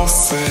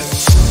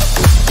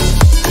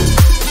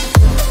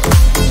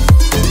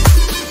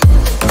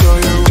 Do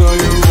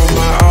you want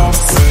my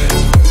outfit?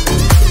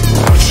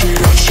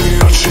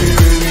 Versace,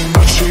 baby,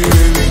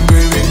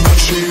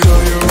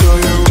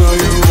 do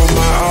you want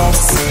my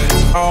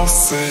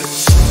outfit?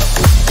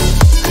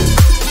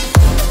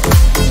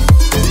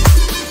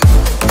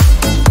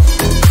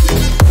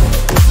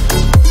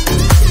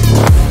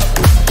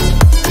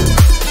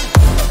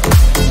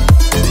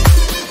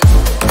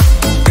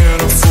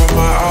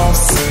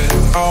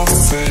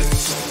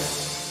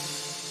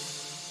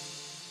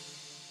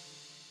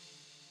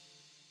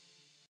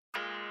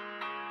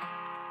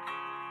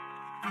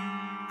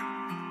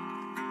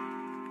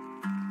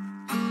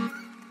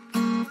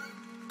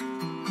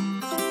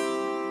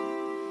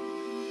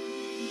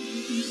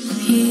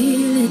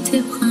 Il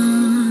était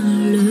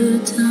brun, le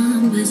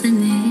teint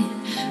basané,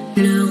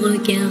 le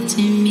regard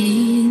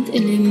timide et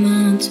les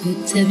mains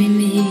toutes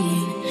abîmées.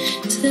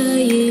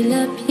 Tailler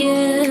la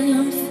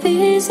pierre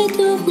faisait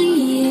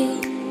d'ouvrier.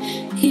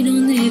 Il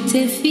en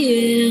était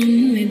fier,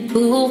 mais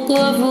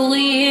pourquoi vous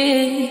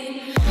riez?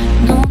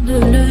 Non, ne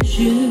le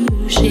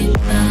jugez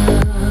pas,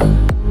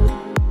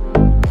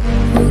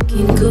 vous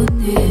qui ne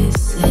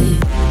connaissez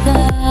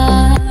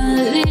pas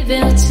les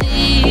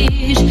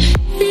vertiges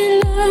et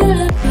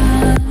la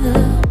peur.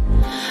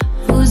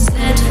 Vous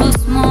êtes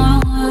faussement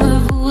heureux,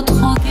 vous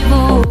troquez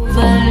vos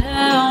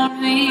valeurs.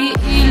 Lui,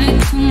 il est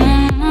tout mon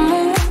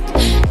monde,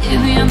 et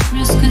bien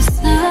plus que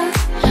ça.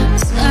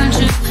 Seul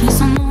je crie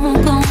son nom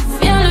quand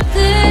vient le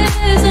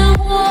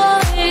désarroi.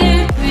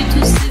 Et puis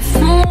tout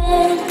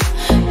s'effondre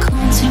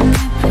quand il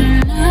n'est plus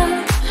là.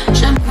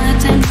 J'aimerais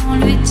tellement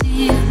lui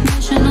dire, mais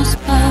je n'ose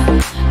pas.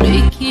 Lui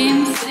qui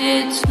me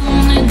fait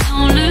tourner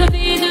dans le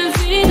vide,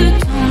 vide,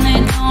 tourner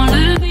dans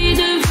le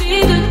vide,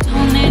 vide,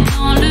 tourner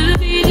dans le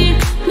vide.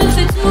 Il me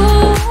fait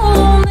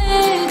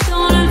tourner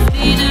dans le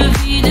vide,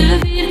 vide,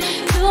 vide,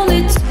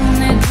 tourner,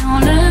 tourner dans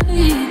le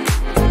vide,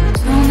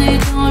 tourner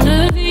dans le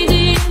vide.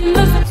 Il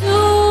me fait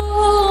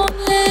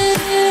tourner.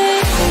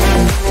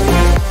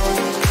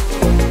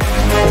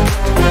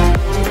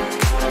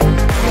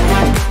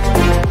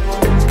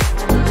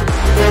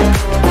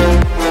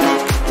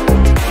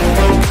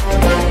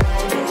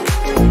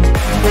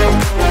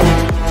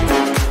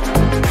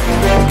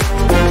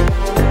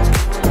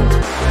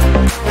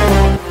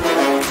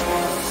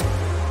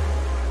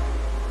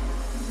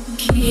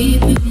 Qui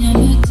peut bien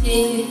me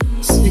dire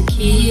ce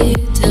qui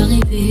est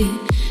arrivé?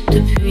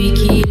 Depuis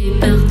qu'il est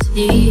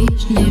parti,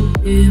 je n'ai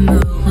pu me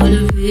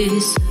relever.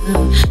 Ça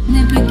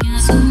n'est plus qu'un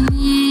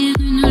souvenir,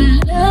 une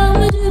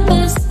larme du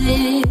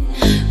passé,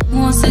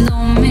 coincée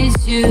dans mes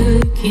yeux,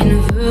 qui ne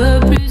veut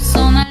plus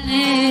s'en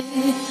aller.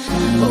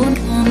 Oh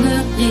non, ne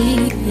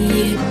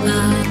riez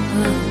pas,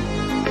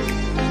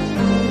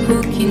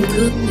 vous qui ne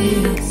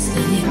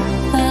connaissez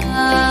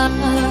pas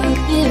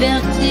les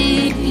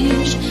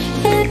vertiges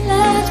et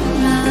la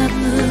douleur.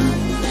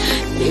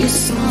 Ils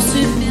sont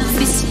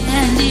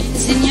superficiels,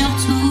 ils ignorent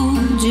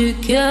tout du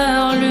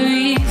cœur.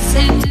 Lui,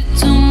 c'était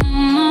tout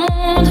mon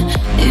monde,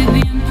 et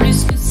bien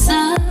plus que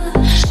ça.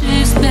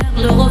 J'espère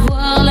le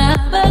revoir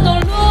là-bas dans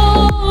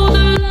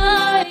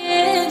l'au-delà.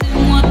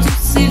 Aidez-moi,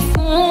 tout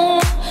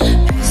s'effondre,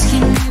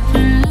 puisqu'il n'est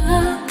plus là.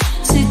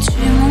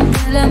 Sais-tu, mon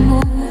bel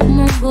amour,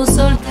 mon beau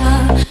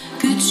soldat,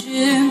 que tu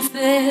me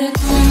fais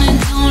tourner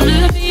dans le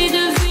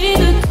vide,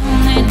 vide,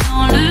 tourner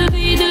dans le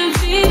vide,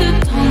 vide,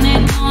 tourner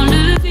dans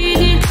le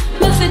vide.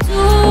 Il me fait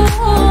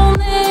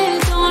tourner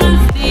dans le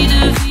vide,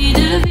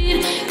 vide,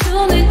 vide,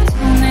 tourner,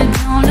 tourner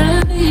dans le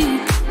vide,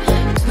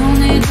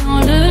 tourner dans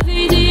le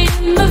vide.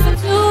 Il me fait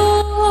tourner.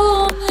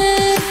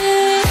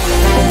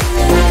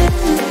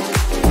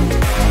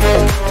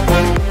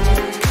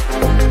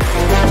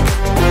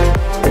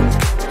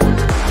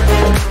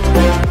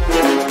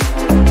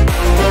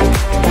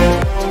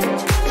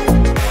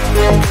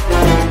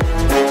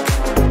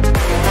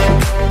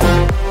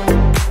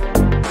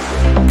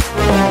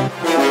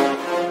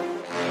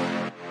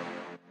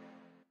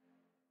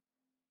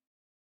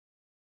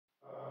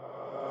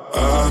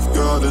 I've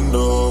gotta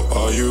know,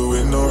 are you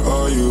in or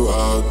are you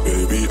out,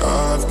 baby?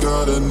 I've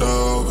gotta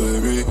know,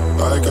 baby,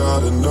 I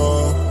gotta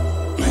know.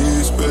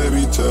 Please,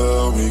 baby,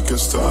 tell me,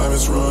 'cause time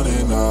is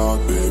running out,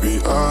 baby.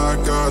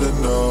 I gotta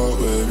know,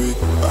 baby,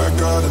 I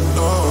gotta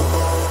know.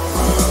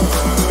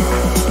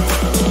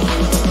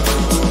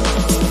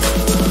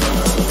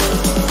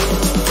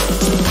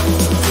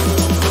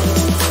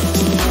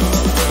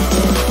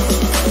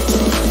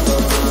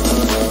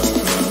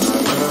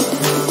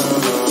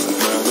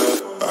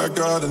 I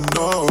gotta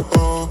know,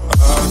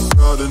 I've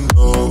gotta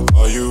know,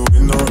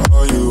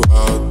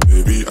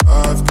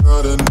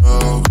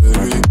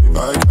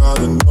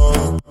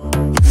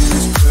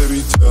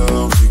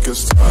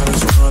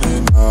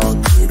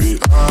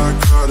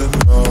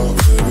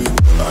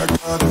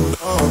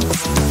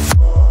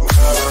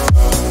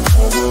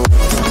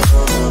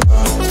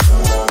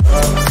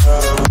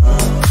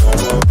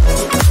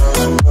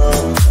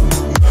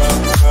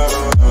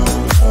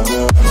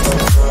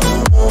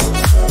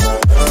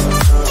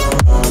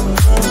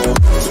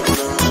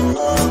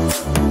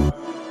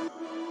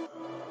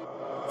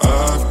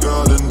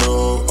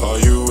 are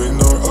you in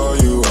or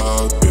are you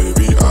out,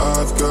 baby?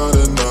 I've gotta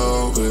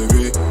know,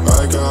 baby,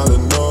 I gotta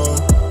know.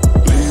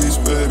 Please,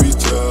 baby,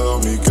 tell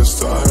me, 'cause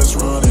time is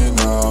running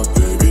out,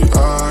 baby.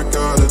 I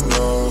gotta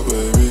know,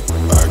 baby,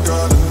 I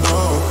gotta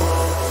know.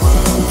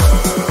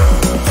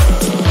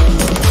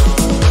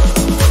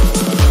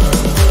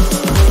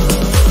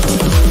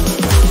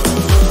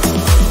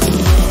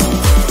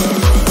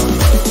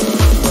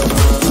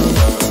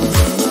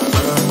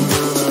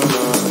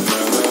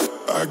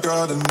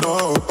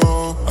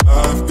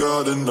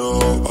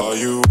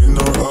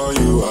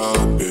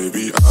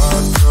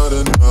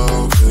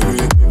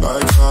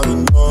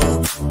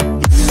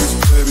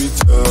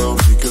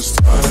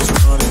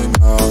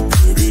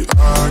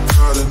 I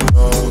gotta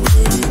know,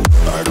 baby,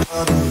 I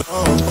gotta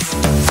know.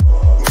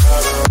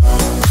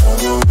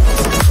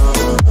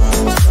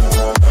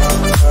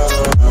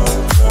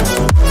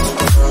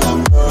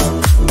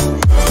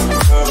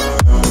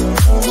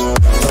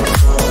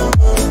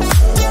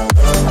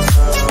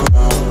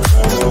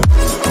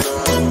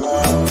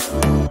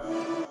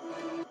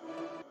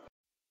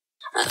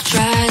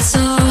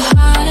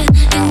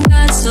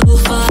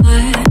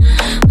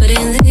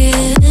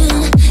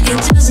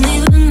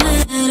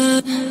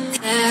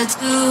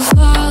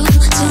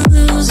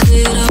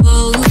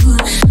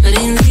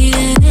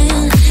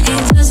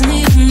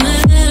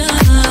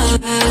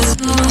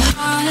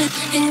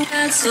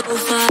 so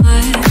far,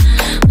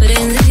 but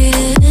in the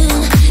end,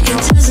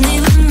 it doesn't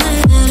even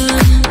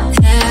matter.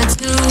 Had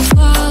to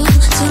fall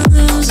to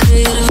lose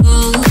it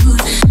all,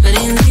 but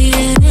in the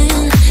end,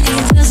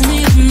 it doesn't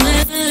even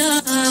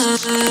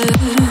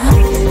matter.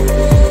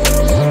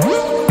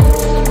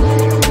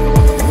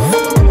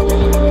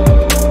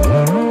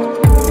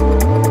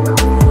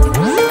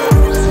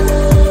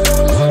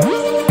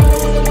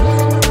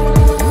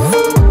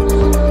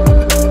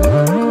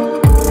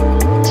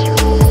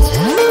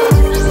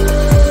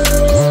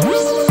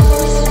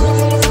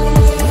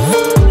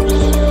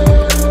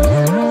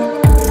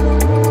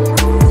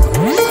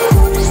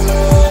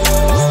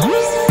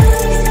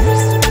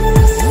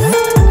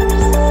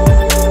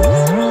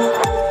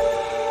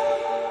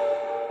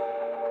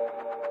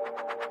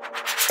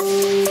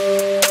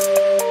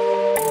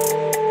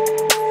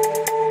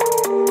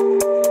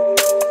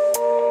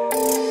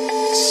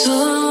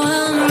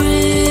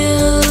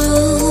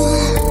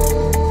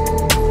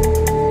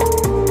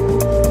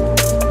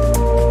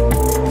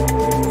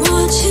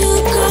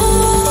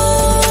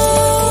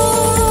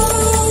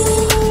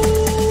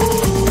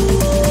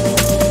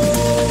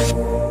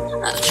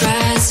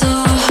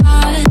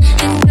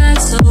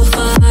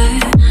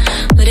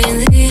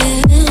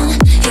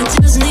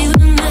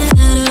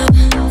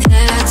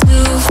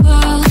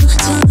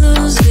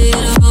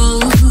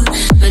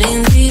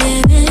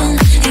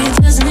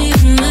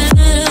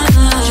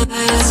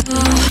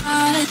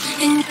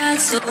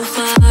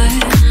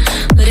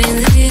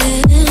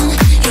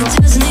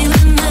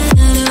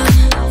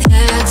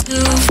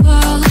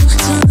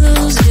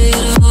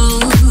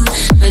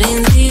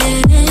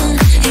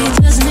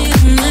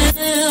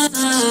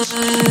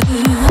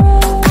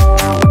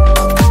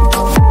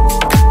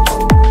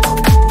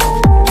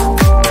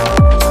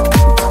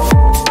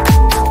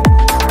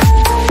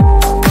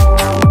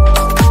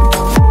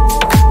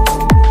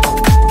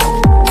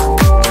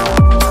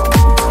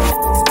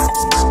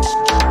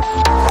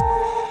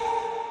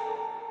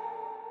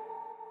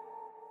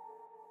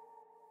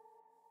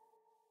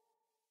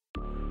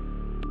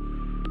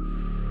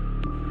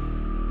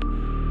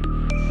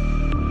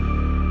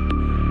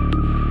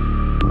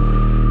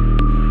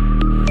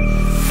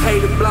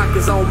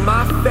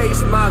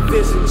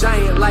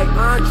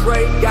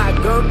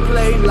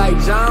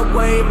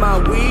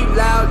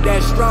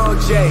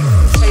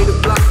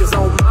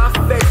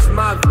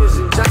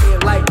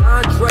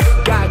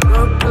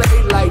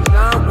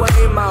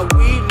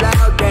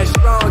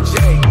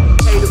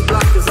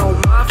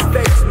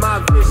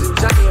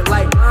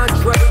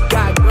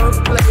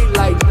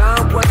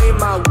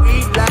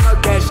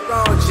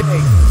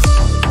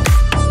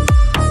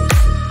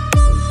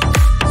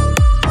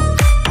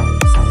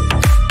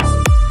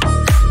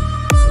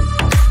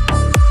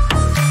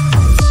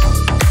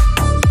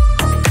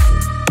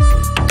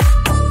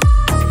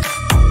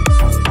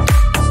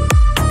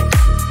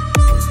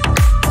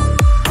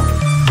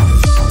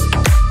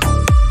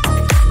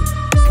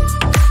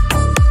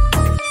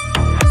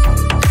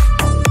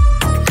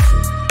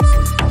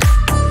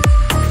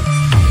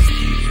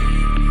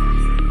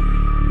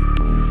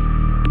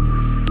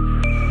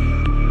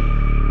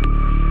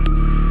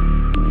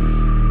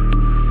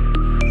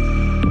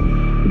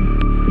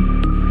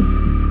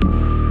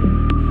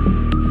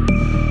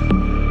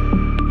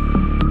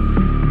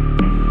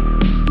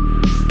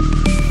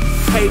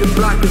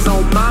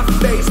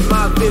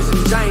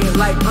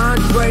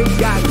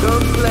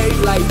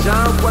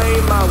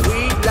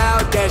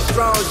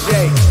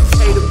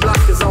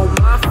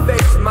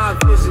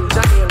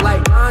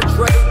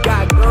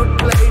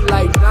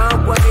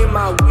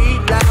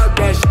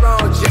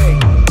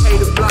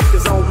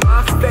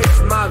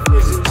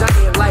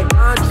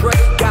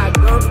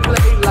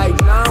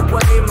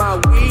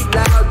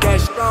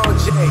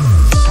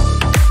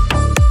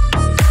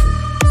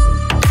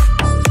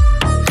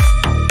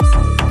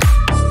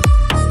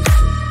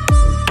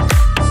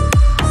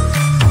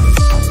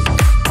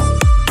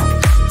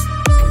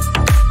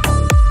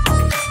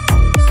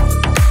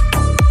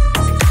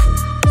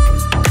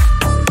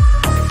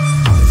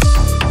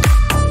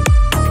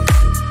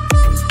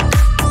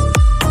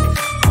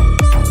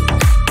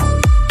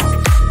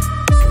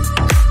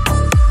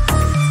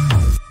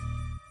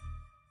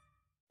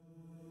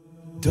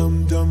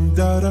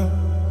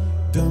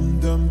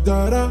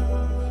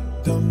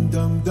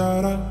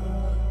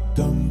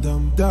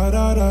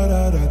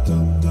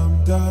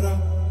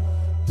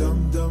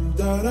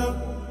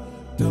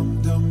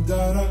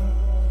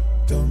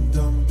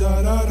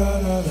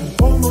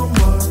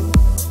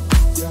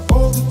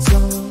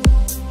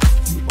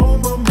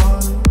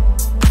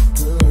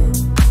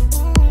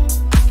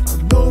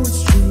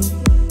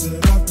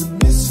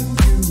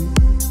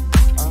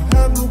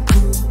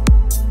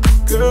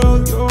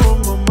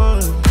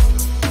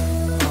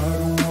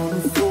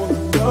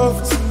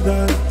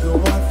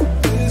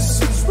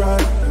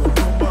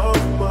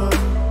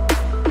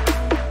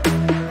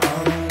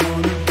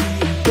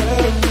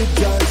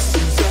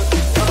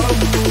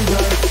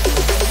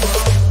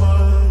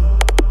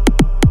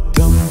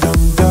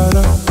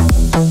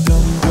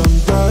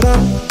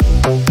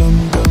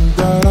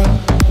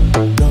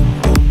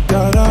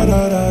 da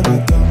da da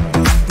da.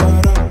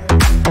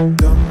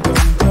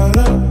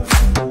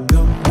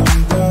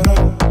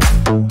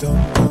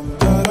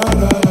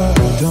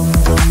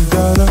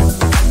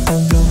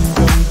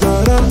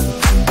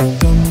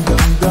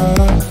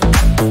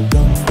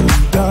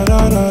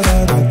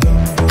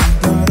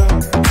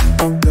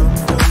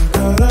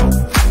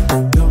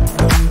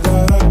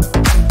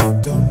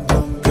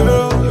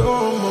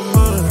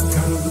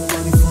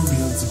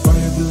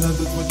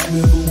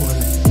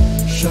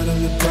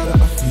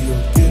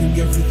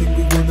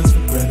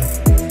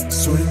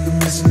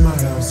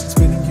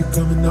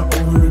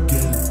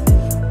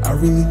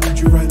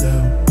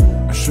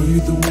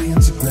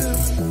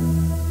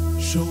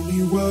 show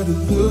me what it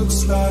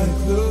looks like.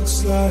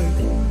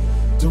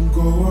 Don't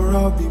go or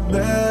I'll be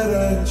mad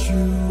at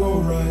you,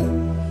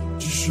 alright.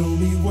 Just show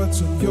me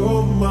what's on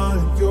your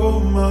mind.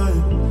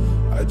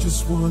 I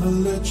just wanna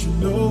let you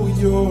know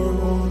you're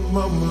on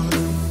my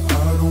mind.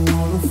 I don't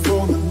wanna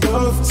fall in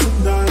love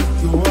tonight,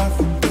 though I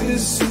think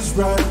this is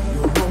right.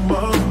 You're on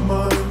my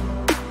mind.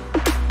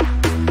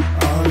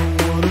 I don't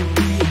wanna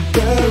be in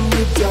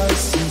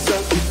paradise, since I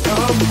think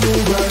I'm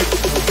alright.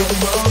 You're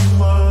on my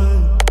mind.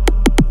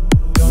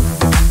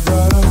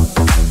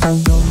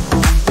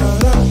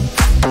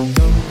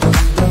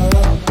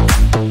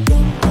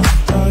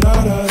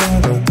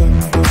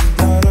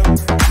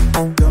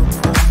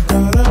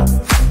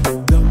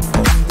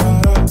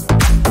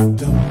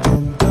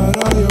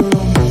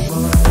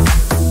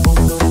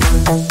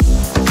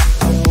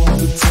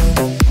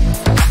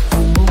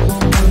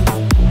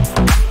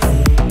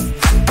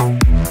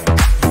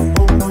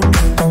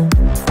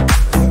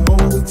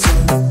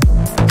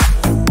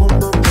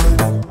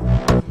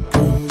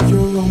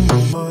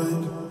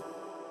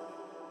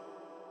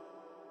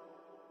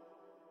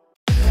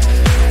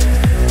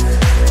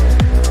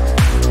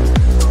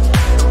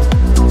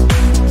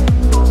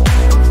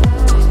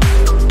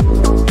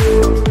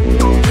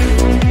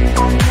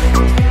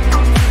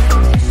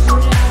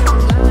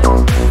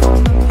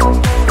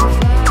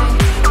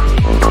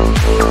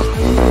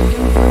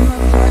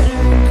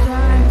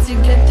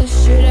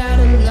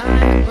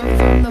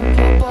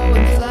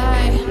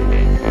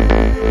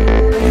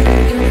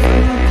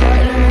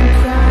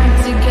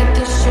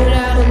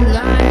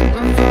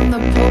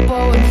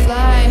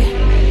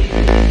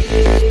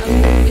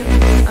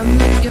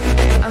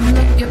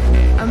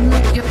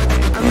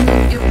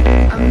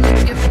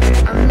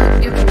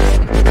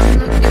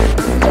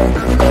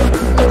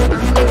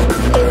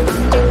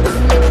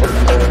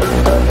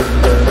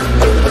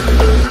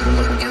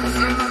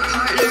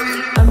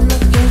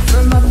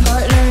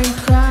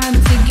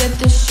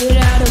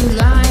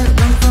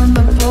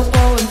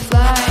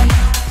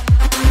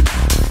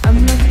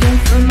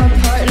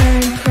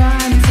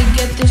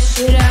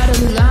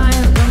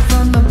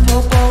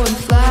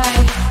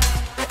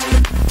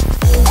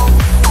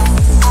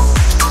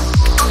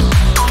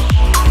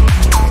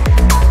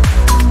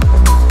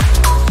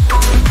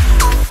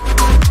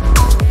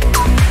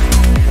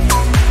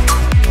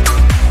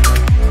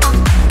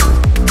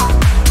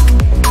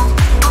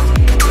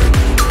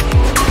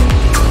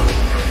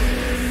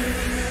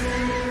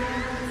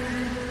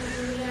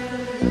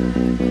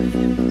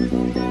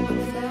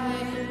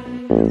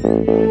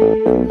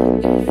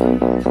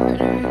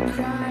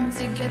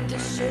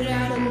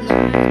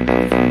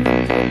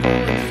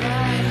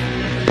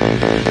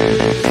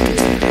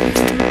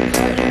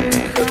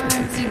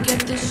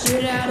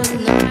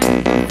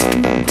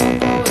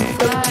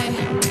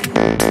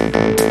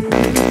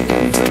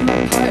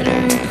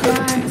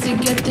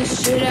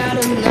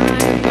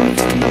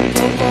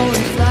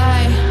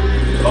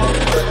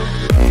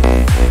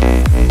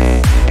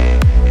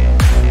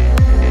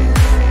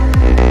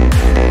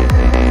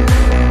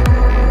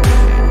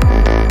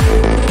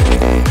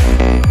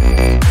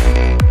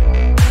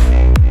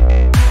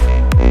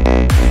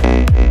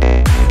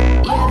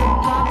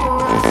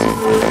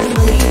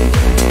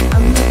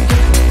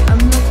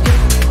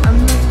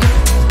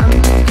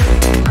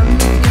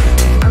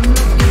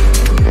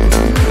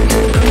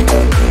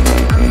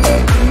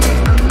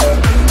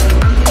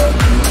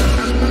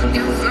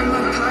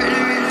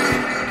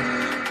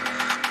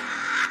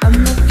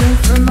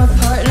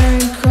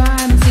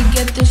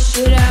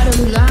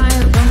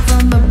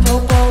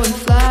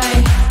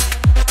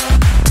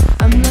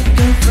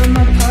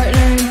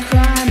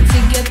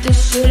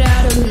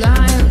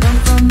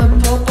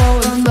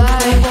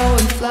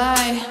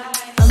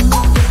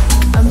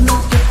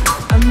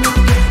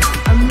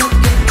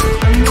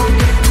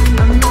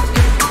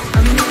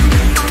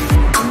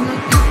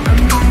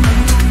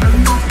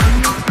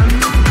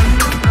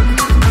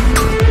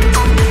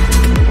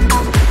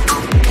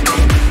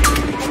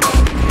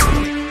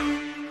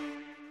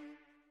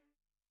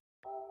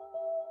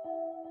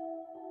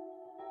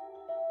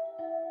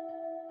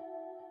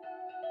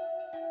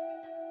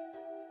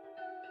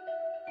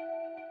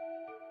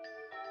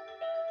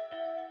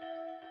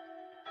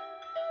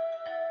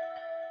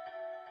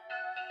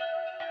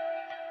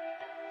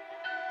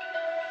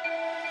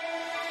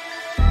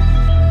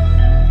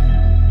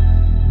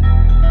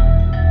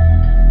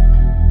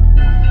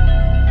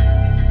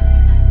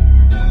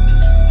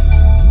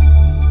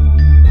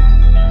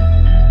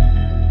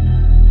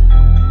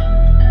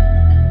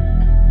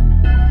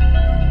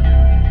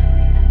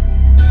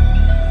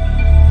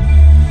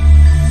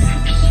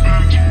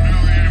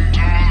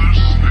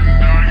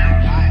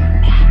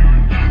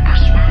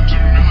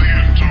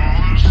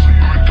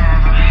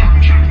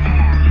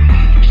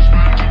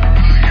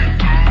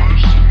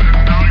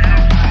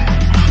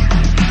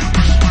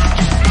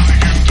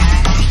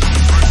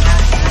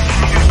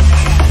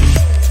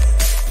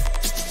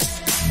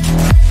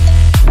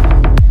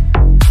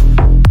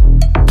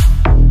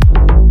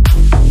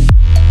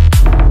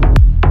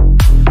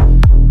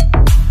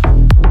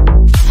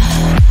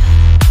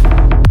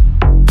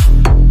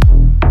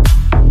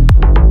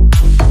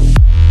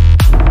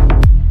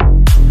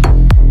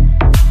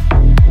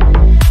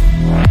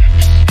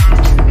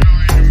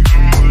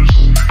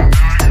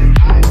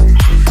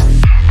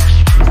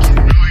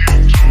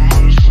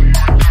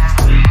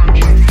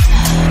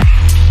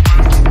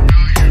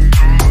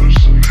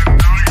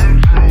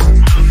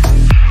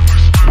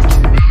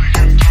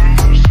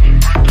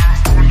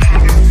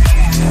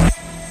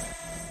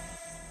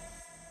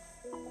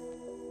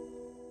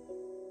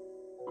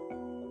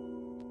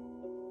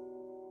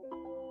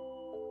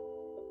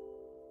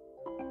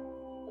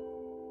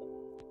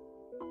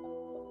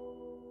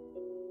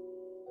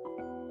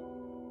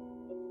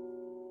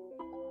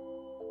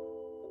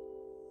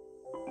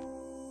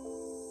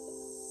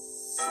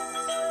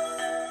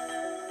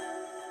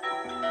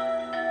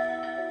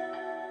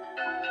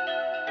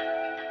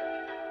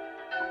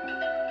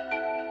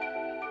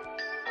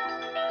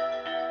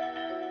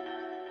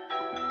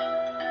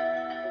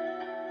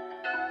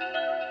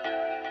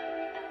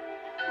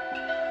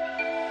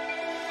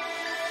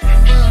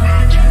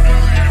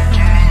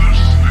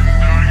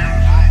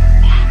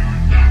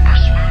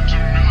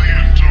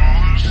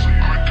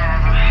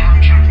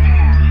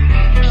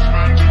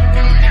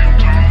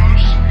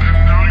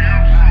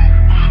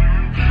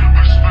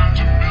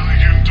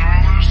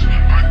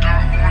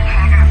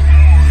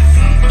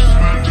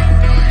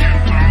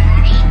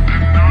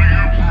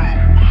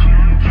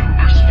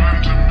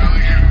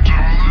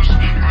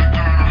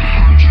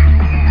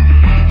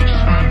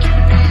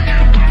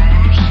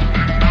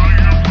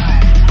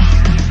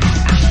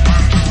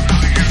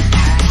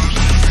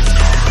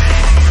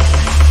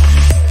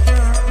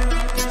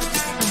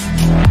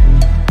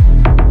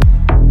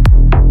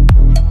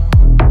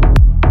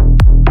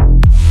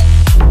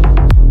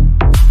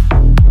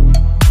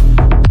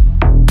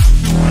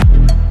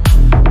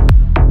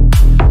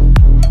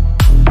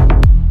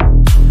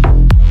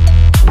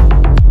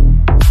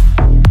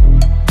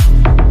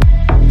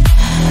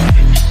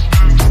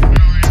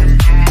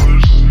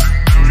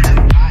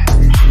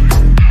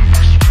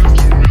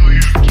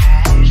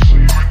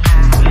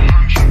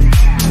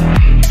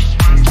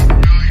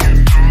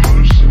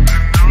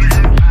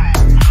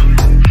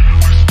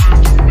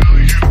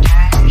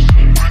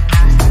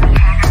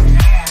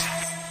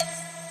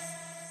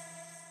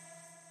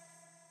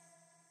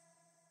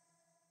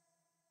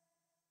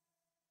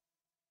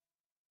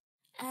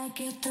 I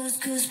get those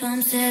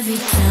goosebumps every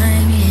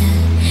time,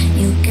 yeah.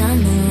 You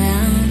come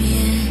around,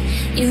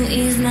 yeah. You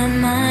ease my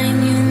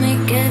mind, you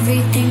make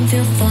everything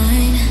feel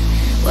fine.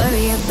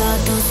 Worry about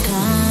those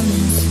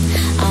comments,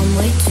 I'm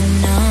way too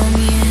numb,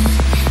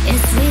 yeah.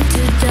 It's way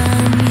too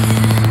dumb,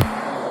 yeah.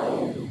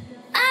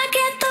 I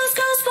get those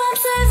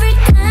goosebumps every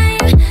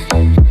time.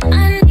 I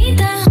need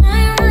that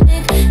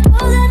Heimlich,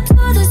 pull that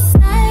to the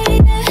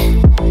side, yeah.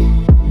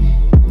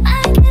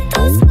 I get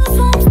those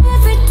goosebumps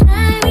every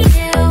time,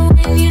 yeah.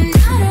 When you're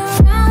not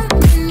around,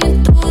 when you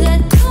throw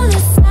that to the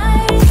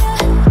side, yeah.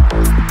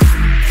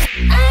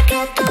 I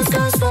get those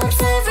goosebumps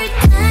every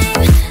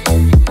time.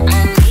 I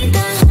need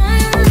that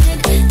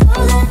Heimlich,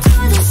 pull that to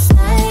the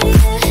side,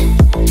 yeah.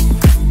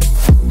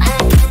 I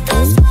get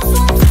those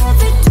goosebumps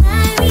every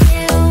time,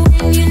 yeah.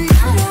 When you're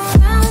not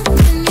around,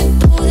 when you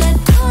throw that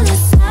to the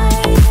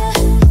side, yeah.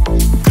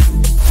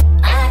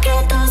 I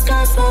get those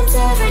goosebumps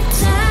every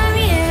time,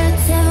 yeah.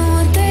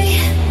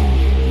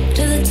 713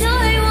 to the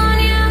 281,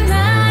 yeah, I'm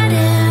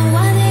riding.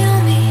 Why they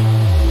on me?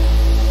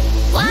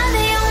 Why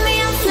they on me?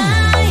 I'm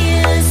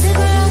flying,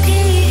 sipping low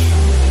key.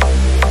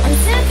 I'm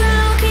sipping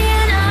low key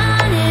and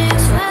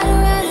Onyx,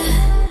 rider.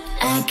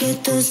 I get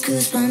those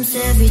goosebumps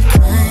every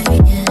time,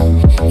 yeah.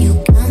 You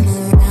come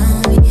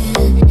around,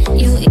 yeah.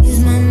 You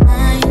ease my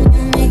mind,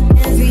 you make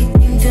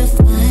everything feel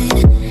fine.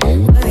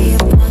 Worry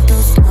about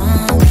those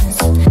comments,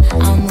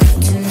 I'm way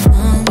too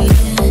numb,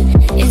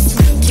 yeah. It's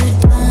way too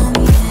dumb,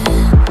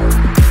 yeah.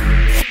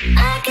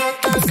 I get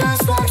those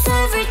goosebumps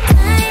every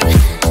time.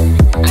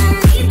 I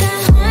need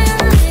that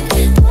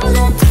Heimlich, pull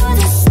that to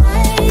the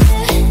side,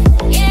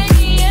 yeah,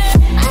 yeah.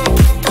 I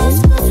get those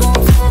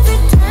goosebumps every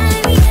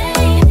time, yeah.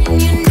 When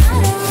you're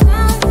not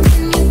around,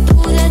 when you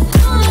throw that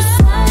to the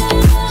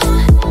side,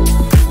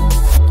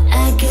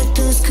 I get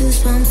those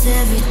goosebumps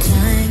every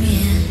time,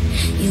 yeah.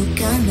 You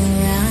come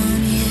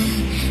around, yeah.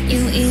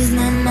 You ease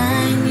my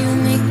mind, you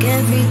make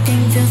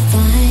everything feel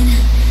fine.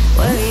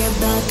 Worry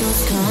about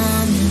those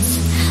comments,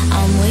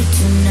 I'm way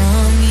too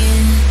numb,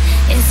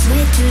 yeah. It's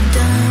way too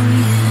dumb,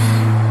 yeah.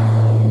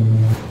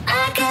 I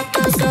get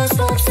those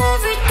goosebumps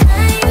every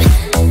time.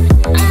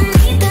 I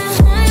need that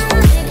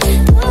Heimlich,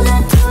 pull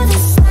that to the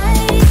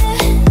side, yeah.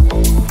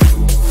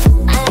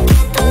 I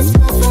get those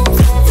goosebumps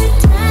every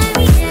time,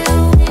 yeah.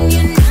 When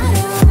you're not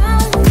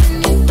around, when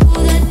you throw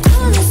that to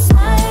the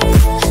side,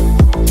 yeah.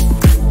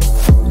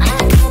 I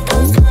get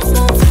those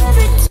goosebumps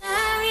every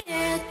time,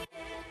 yeah.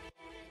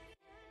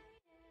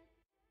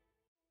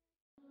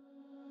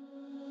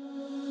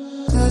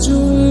 Said you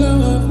would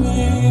love me,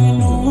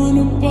 no one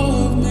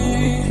above me.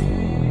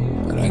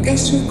 But I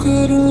guess you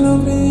couldn't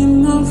love me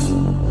enough.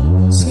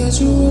 Said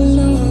you would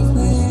love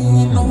me,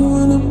 no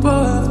one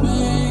above me.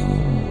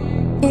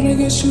 But I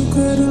guess you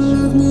couldn't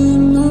love me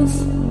enough.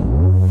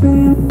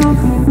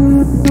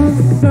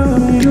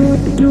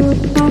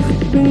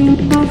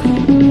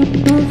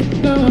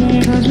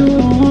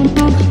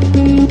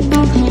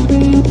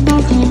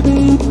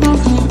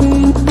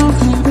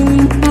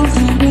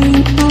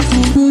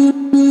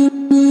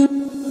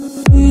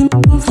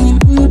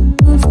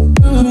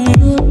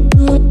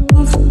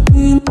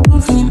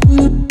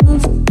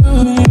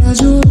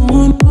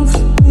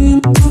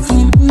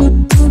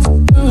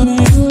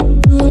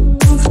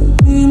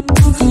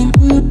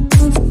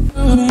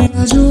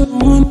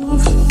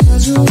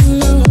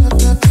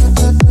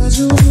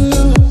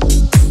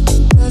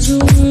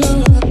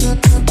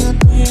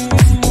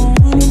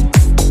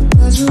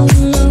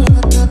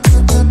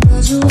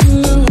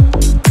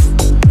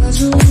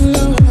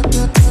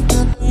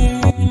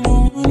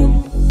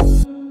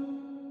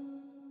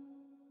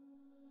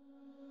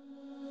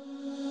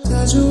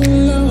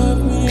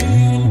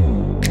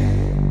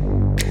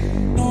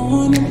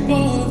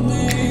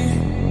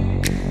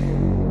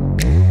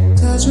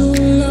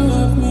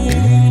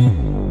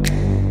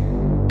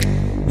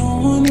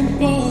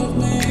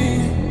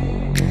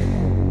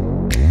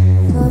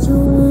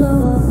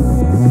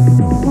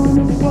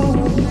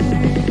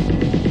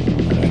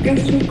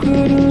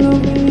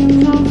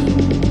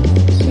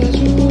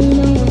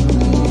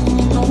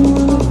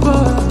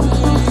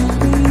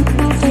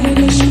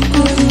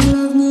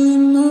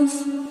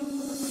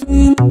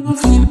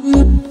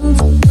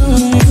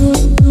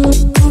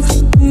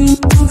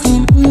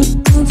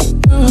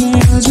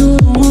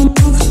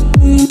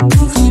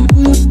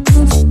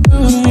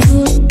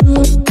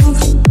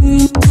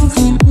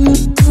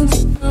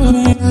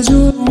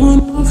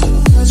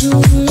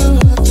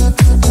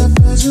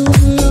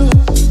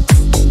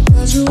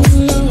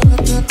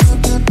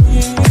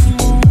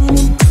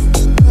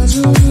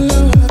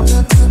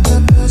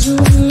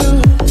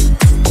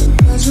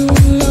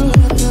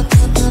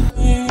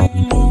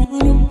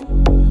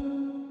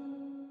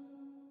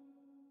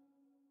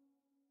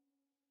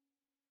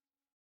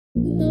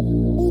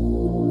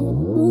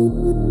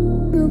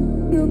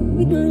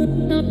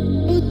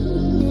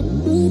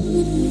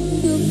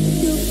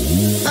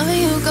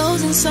 Loving you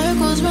goes in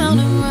circles round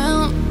and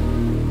round.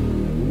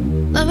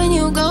 Loving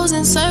you goes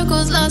in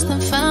circles lost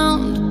and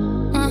found.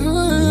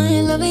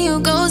 Loving you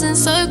goes in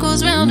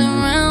circles round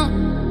and round.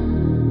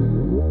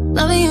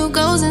 Loving you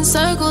goes in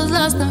circles,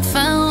 lost and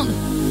found.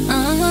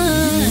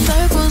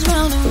 Circles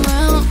round and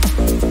round,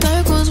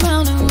 circles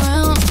round and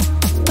round,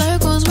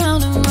 circles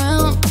round and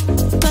round,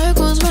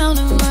 circles round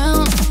and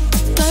round,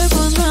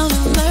 circles round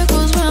and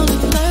circles round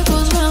and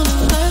circles round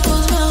and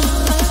circles round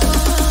and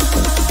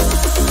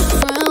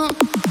round.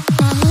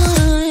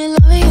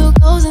 Loving you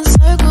goes in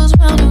circles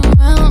round and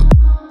round.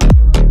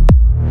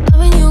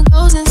 Loving you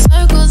goes in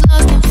circles,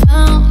 lost and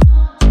found.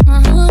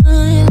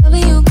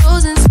 Loving you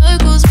goes in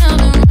circles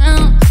round and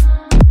round.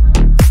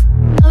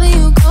 Loving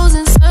you goes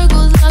in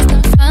circles, lost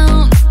and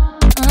found.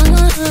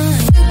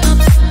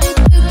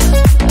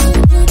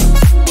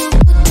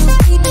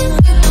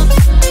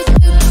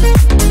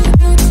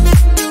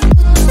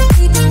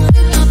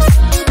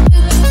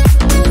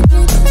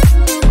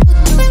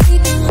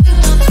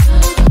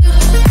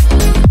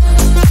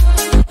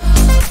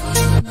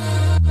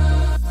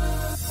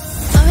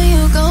 Loving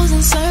you goes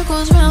in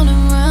circles round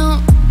and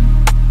round.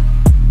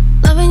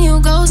 Loving you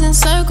goes in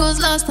circles,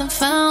 lost and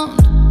found.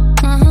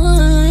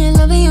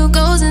 Loving you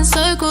goes in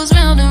circles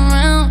round and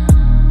round.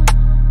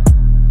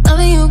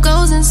 Loving you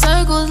goes in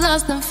circles,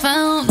 lost and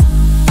found.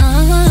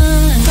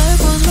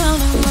 Circles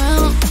round and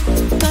round,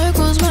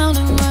 circles round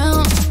and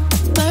round,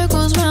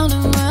 circles round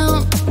and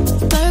round,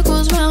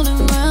 circles round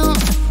and round,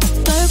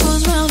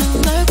 circles round and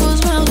circles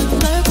round and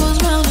circles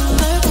round and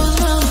circles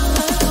round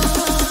and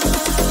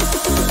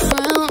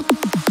round.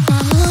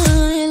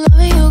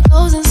 Loving you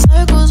goes in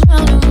circles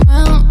round and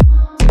round.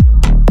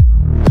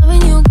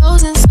 Loving you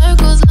goes in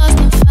circles, lost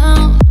and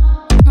found.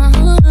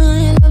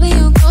 Loving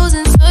you goes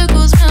in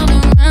circles round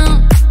and round.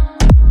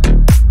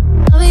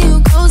 Loving you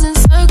goes in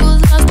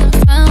circles, lost and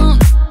found.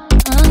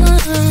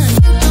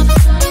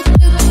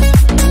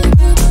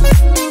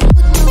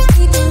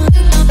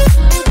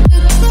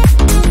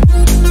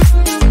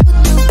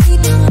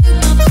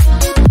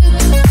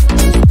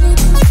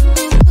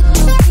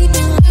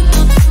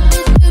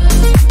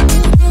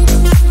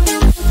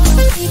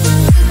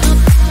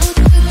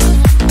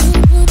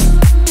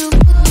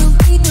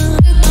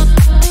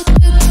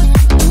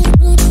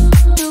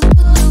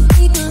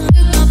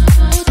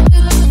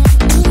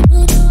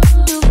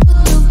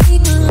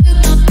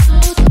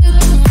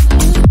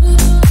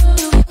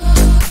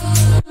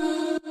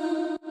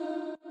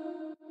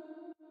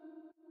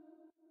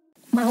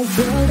 My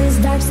world is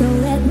dark, so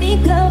let me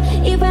go.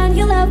 Even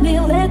you love me,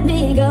 let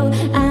me go.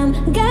 I'm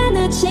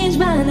gonna change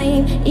my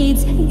name.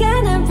 It's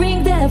gonna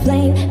bring the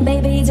flame.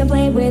 Baby, don't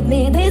play with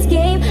me this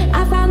game.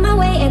 I found my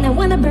way and I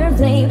wanna burn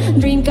flame.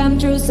 Dream come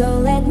true, so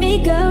let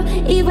me go.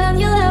 Even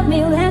you love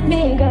me, let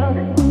me go.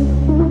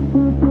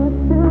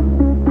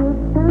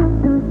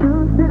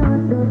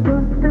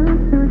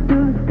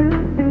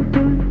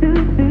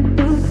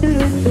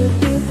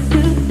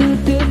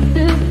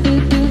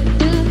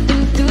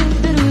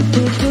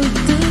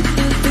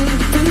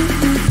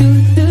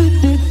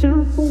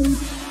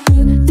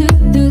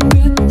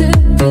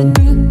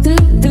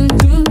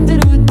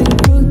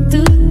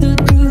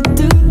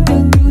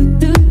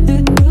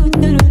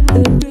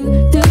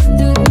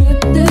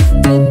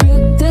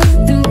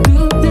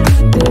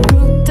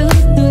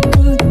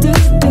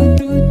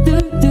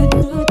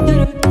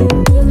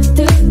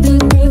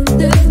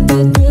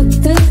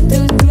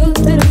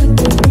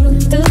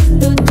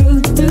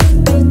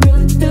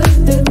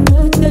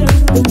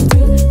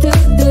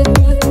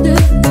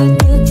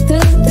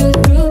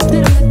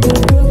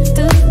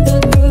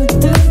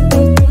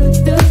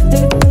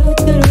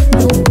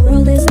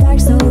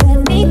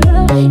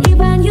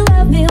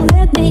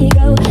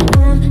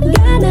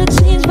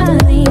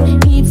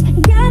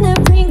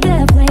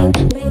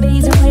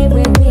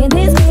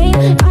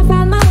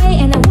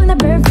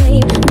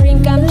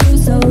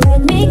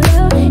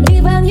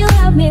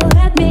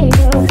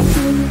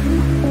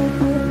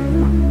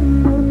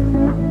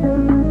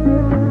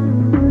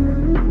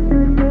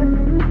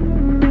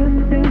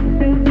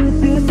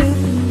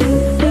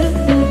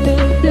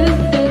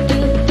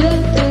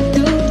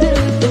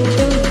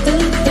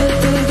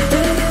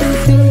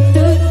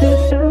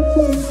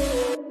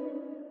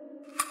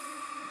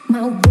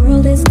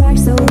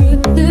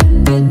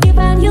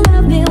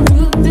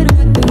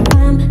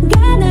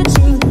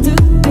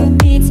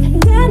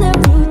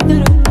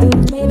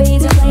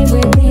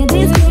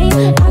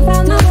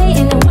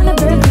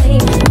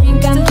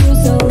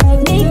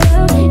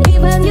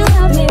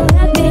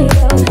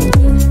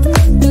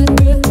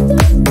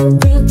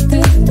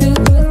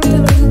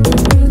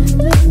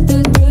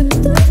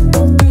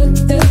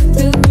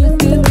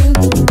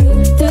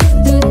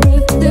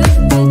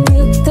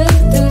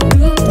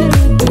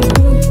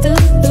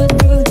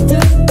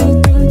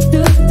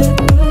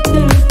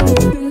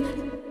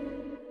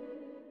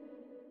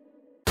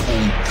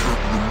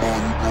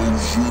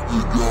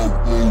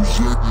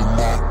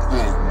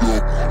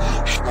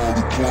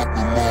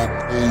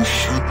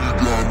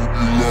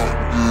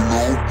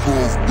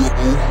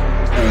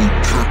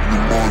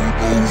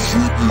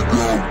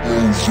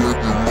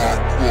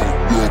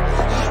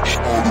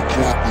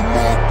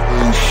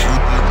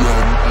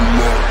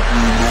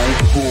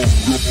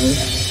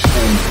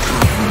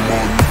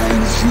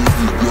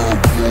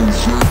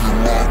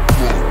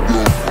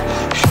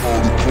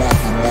 Start the clock.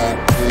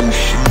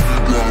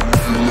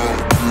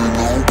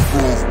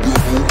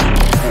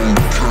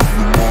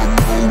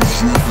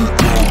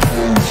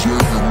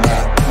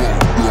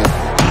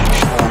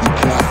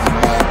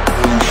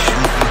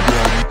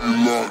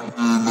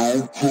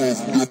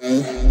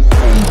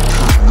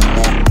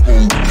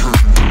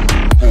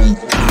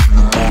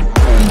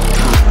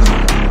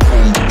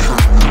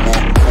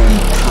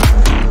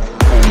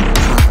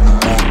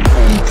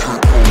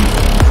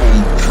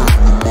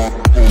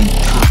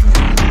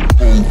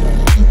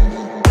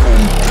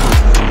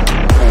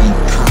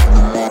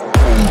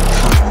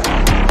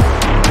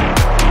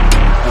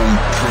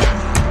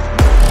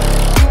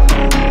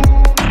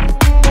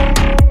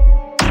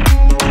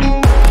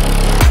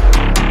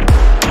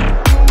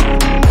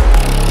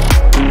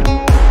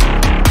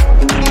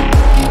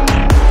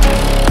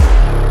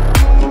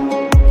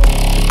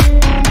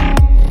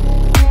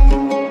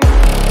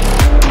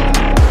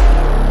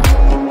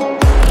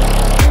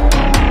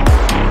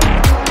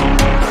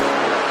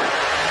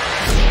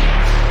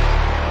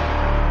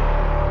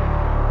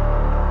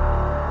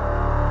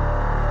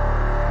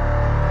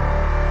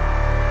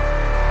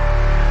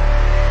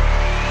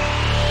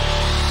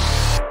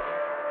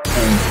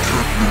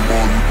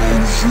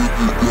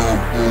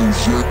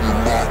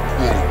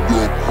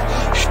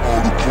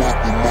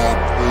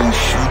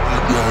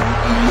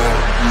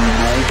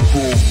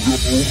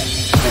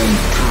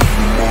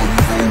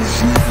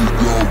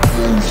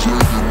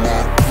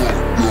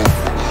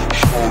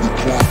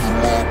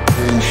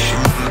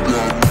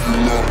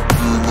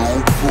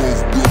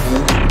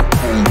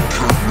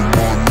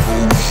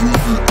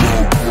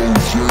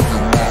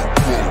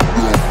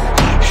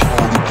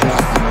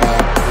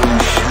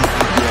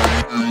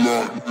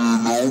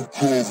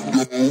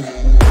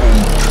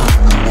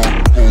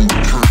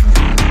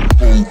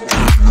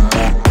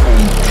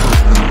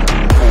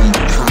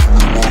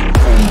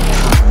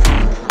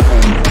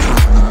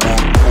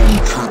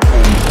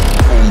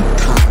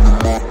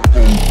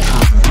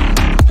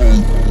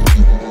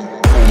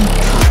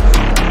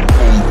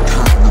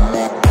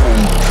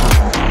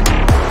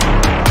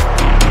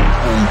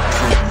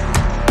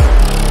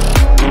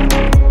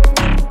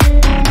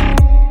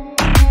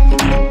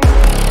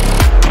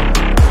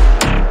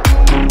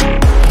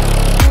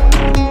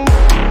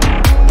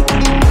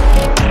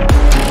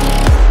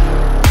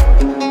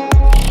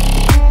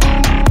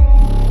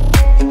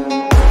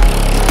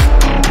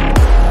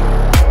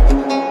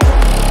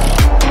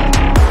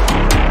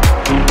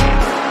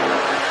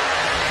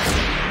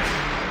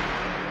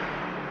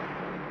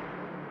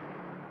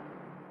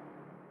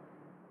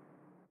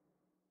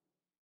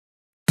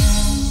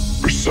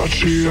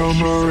 Versace on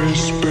my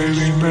wrist,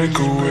 baby, make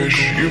a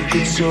wish. You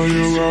could sell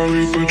your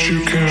Rari, but you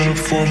can't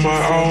afford my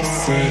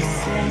outfit.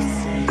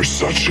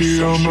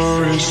 Versace on my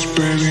wrist,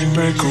 baby,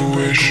 make a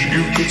wish.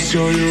 You could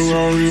sell your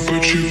Rari,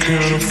 but you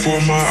can't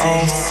afford my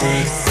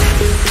outfit.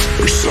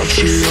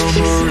 Versace on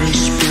my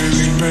wrist,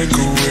 baby, make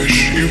a wish.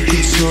 You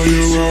could sell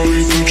your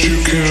Rari, but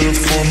you can't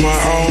afford my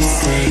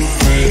outfit.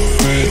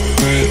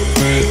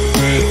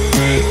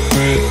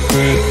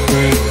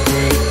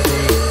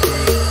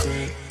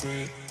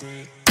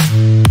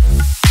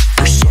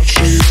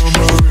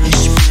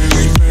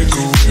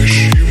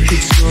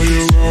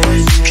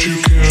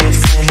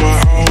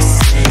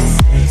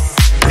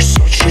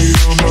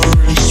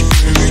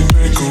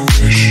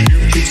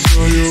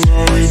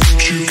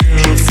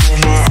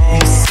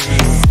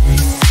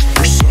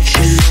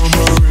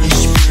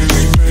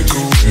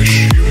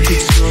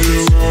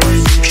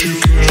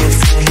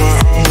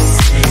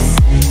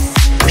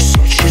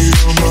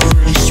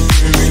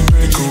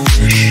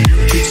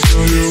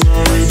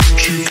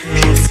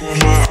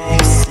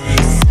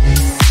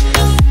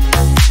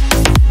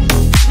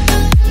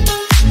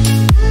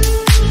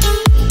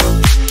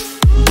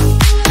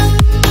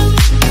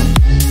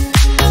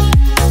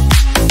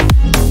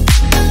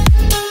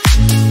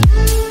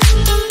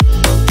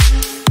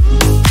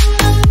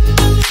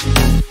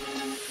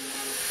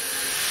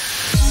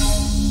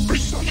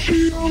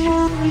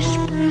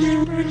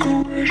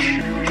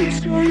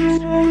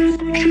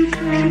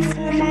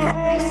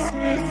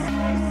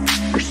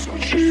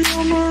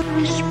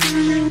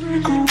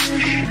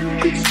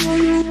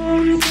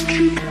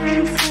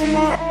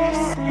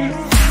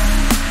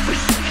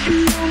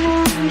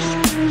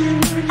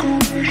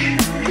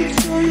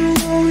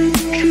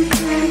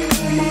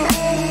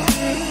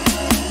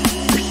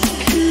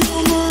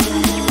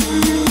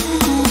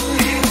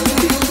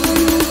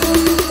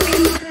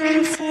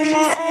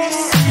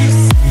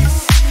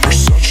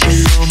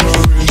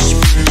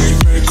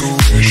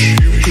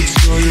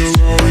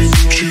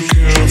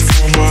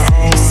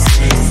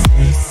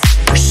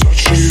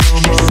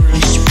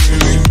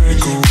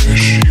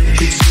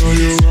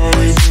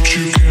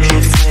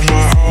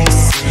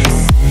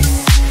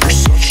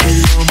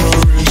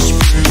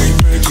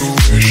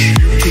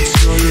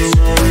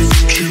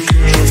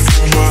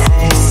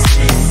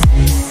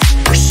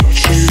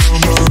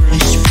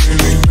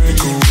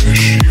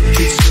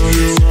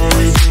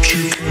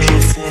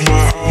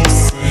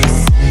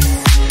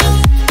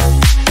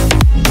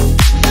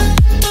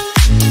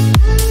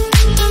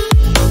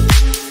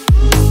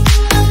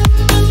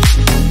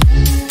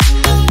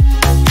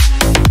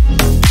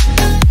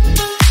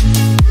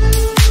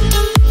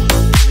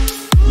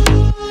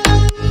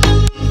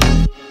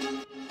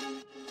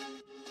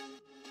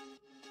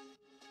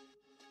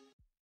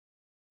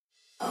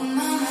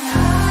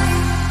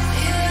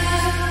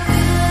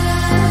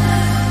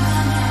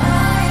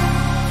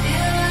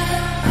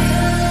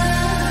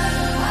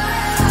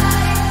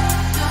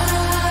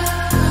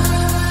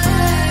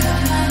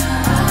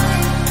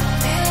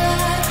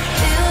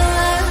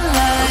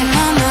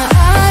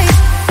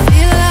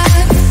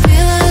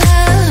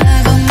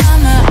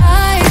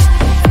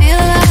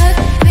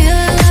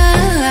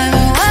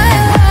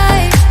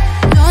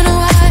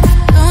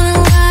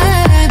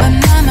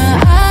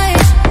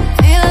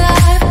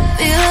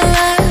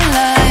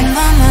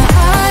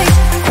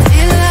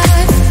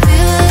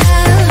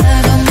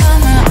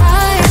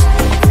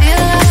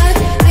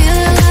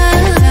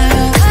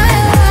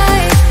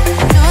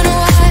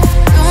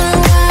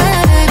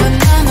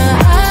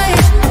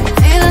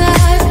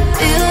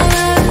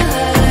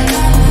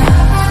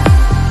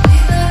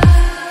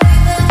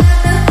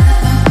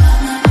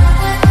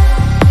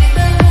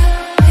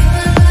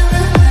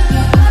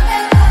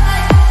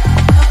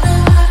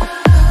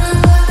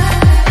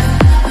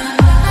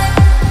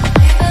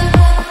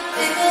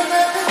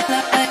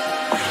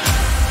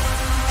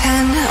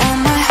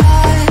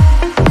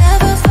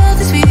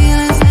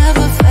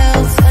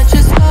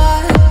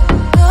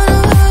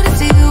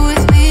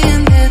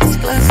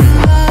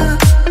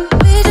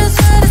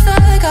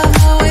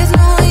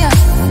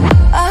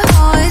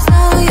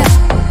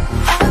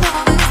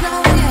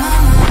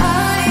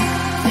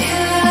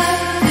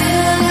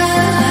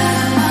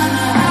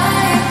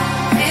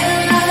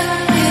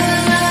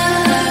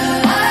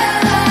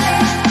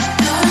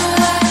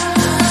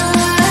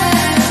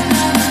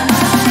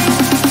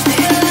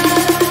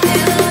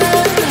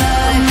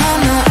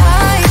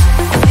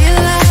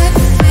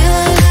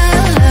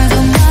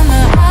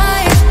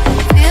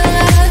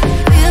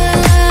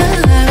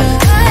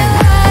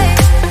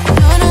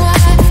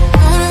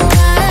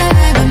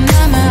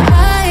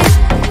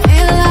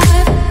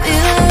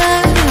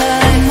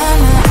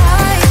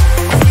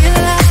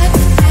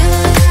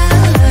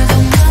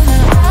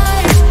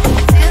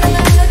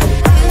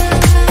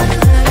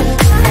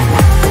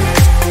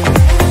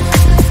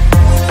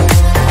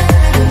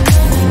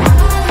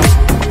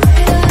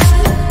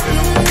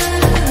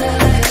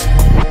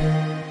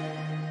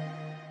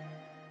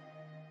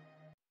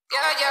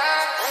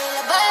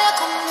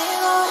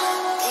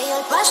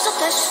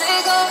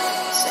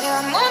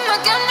 seamos más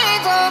que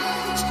amigos,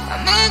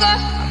 amiga.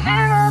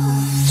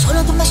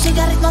 Solo tú me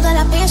sigues al ritmo de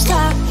la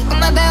pista y tú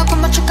me veo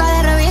como chica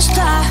de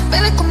revista.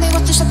 Baby, conmigo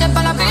estoy se te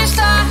pa' la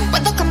pista.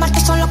 Puedo quemarte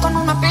solo con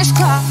una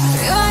pizca.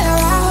 Arriba y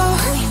abajo,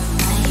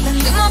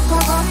 prendimos,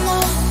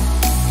 apagamos.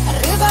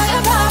 Arriba y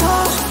abajo,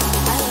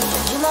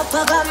 prendimos,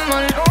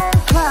 apagamos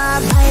nunca.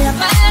 Baila,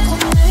 baila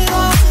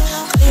conmigo,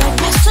 que yo el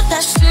paso te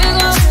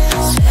sigo.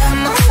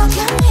 Seamos más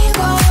que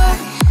amigos,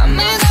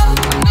 amigo,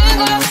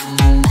 amigo.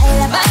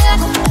 Baila, baila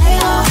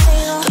conmigo,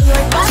 que yo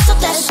el paso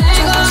te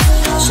sigo.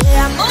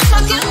 Seamos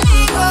más que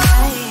amigos,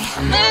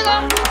 amigo,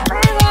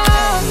 amigo.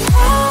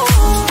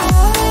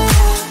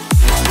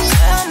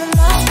 Seamos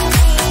más que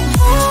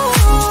amigos,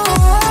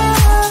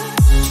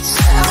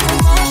 seamos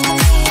más que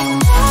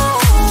amigos,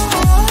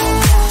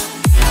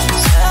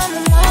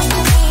 seamos más que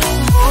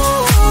amigos,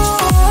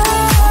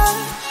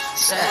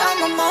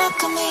 seamos más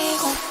que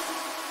amigos.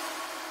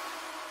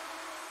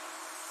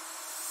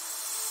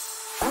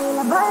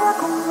 Baila, baila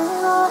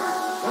conmigo,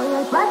 que yo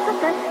el paso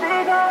te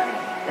sigo.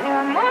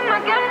 Seamos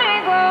más que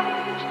amigos,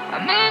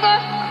 amigos,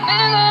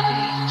 amigos.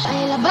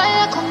 Baila,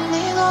 baila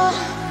conmigo,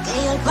 que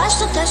yo el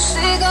paso te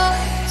sigo.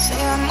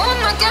 Seamos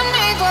más que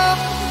amigos,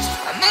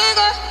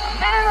 amigos,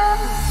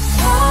 amigos.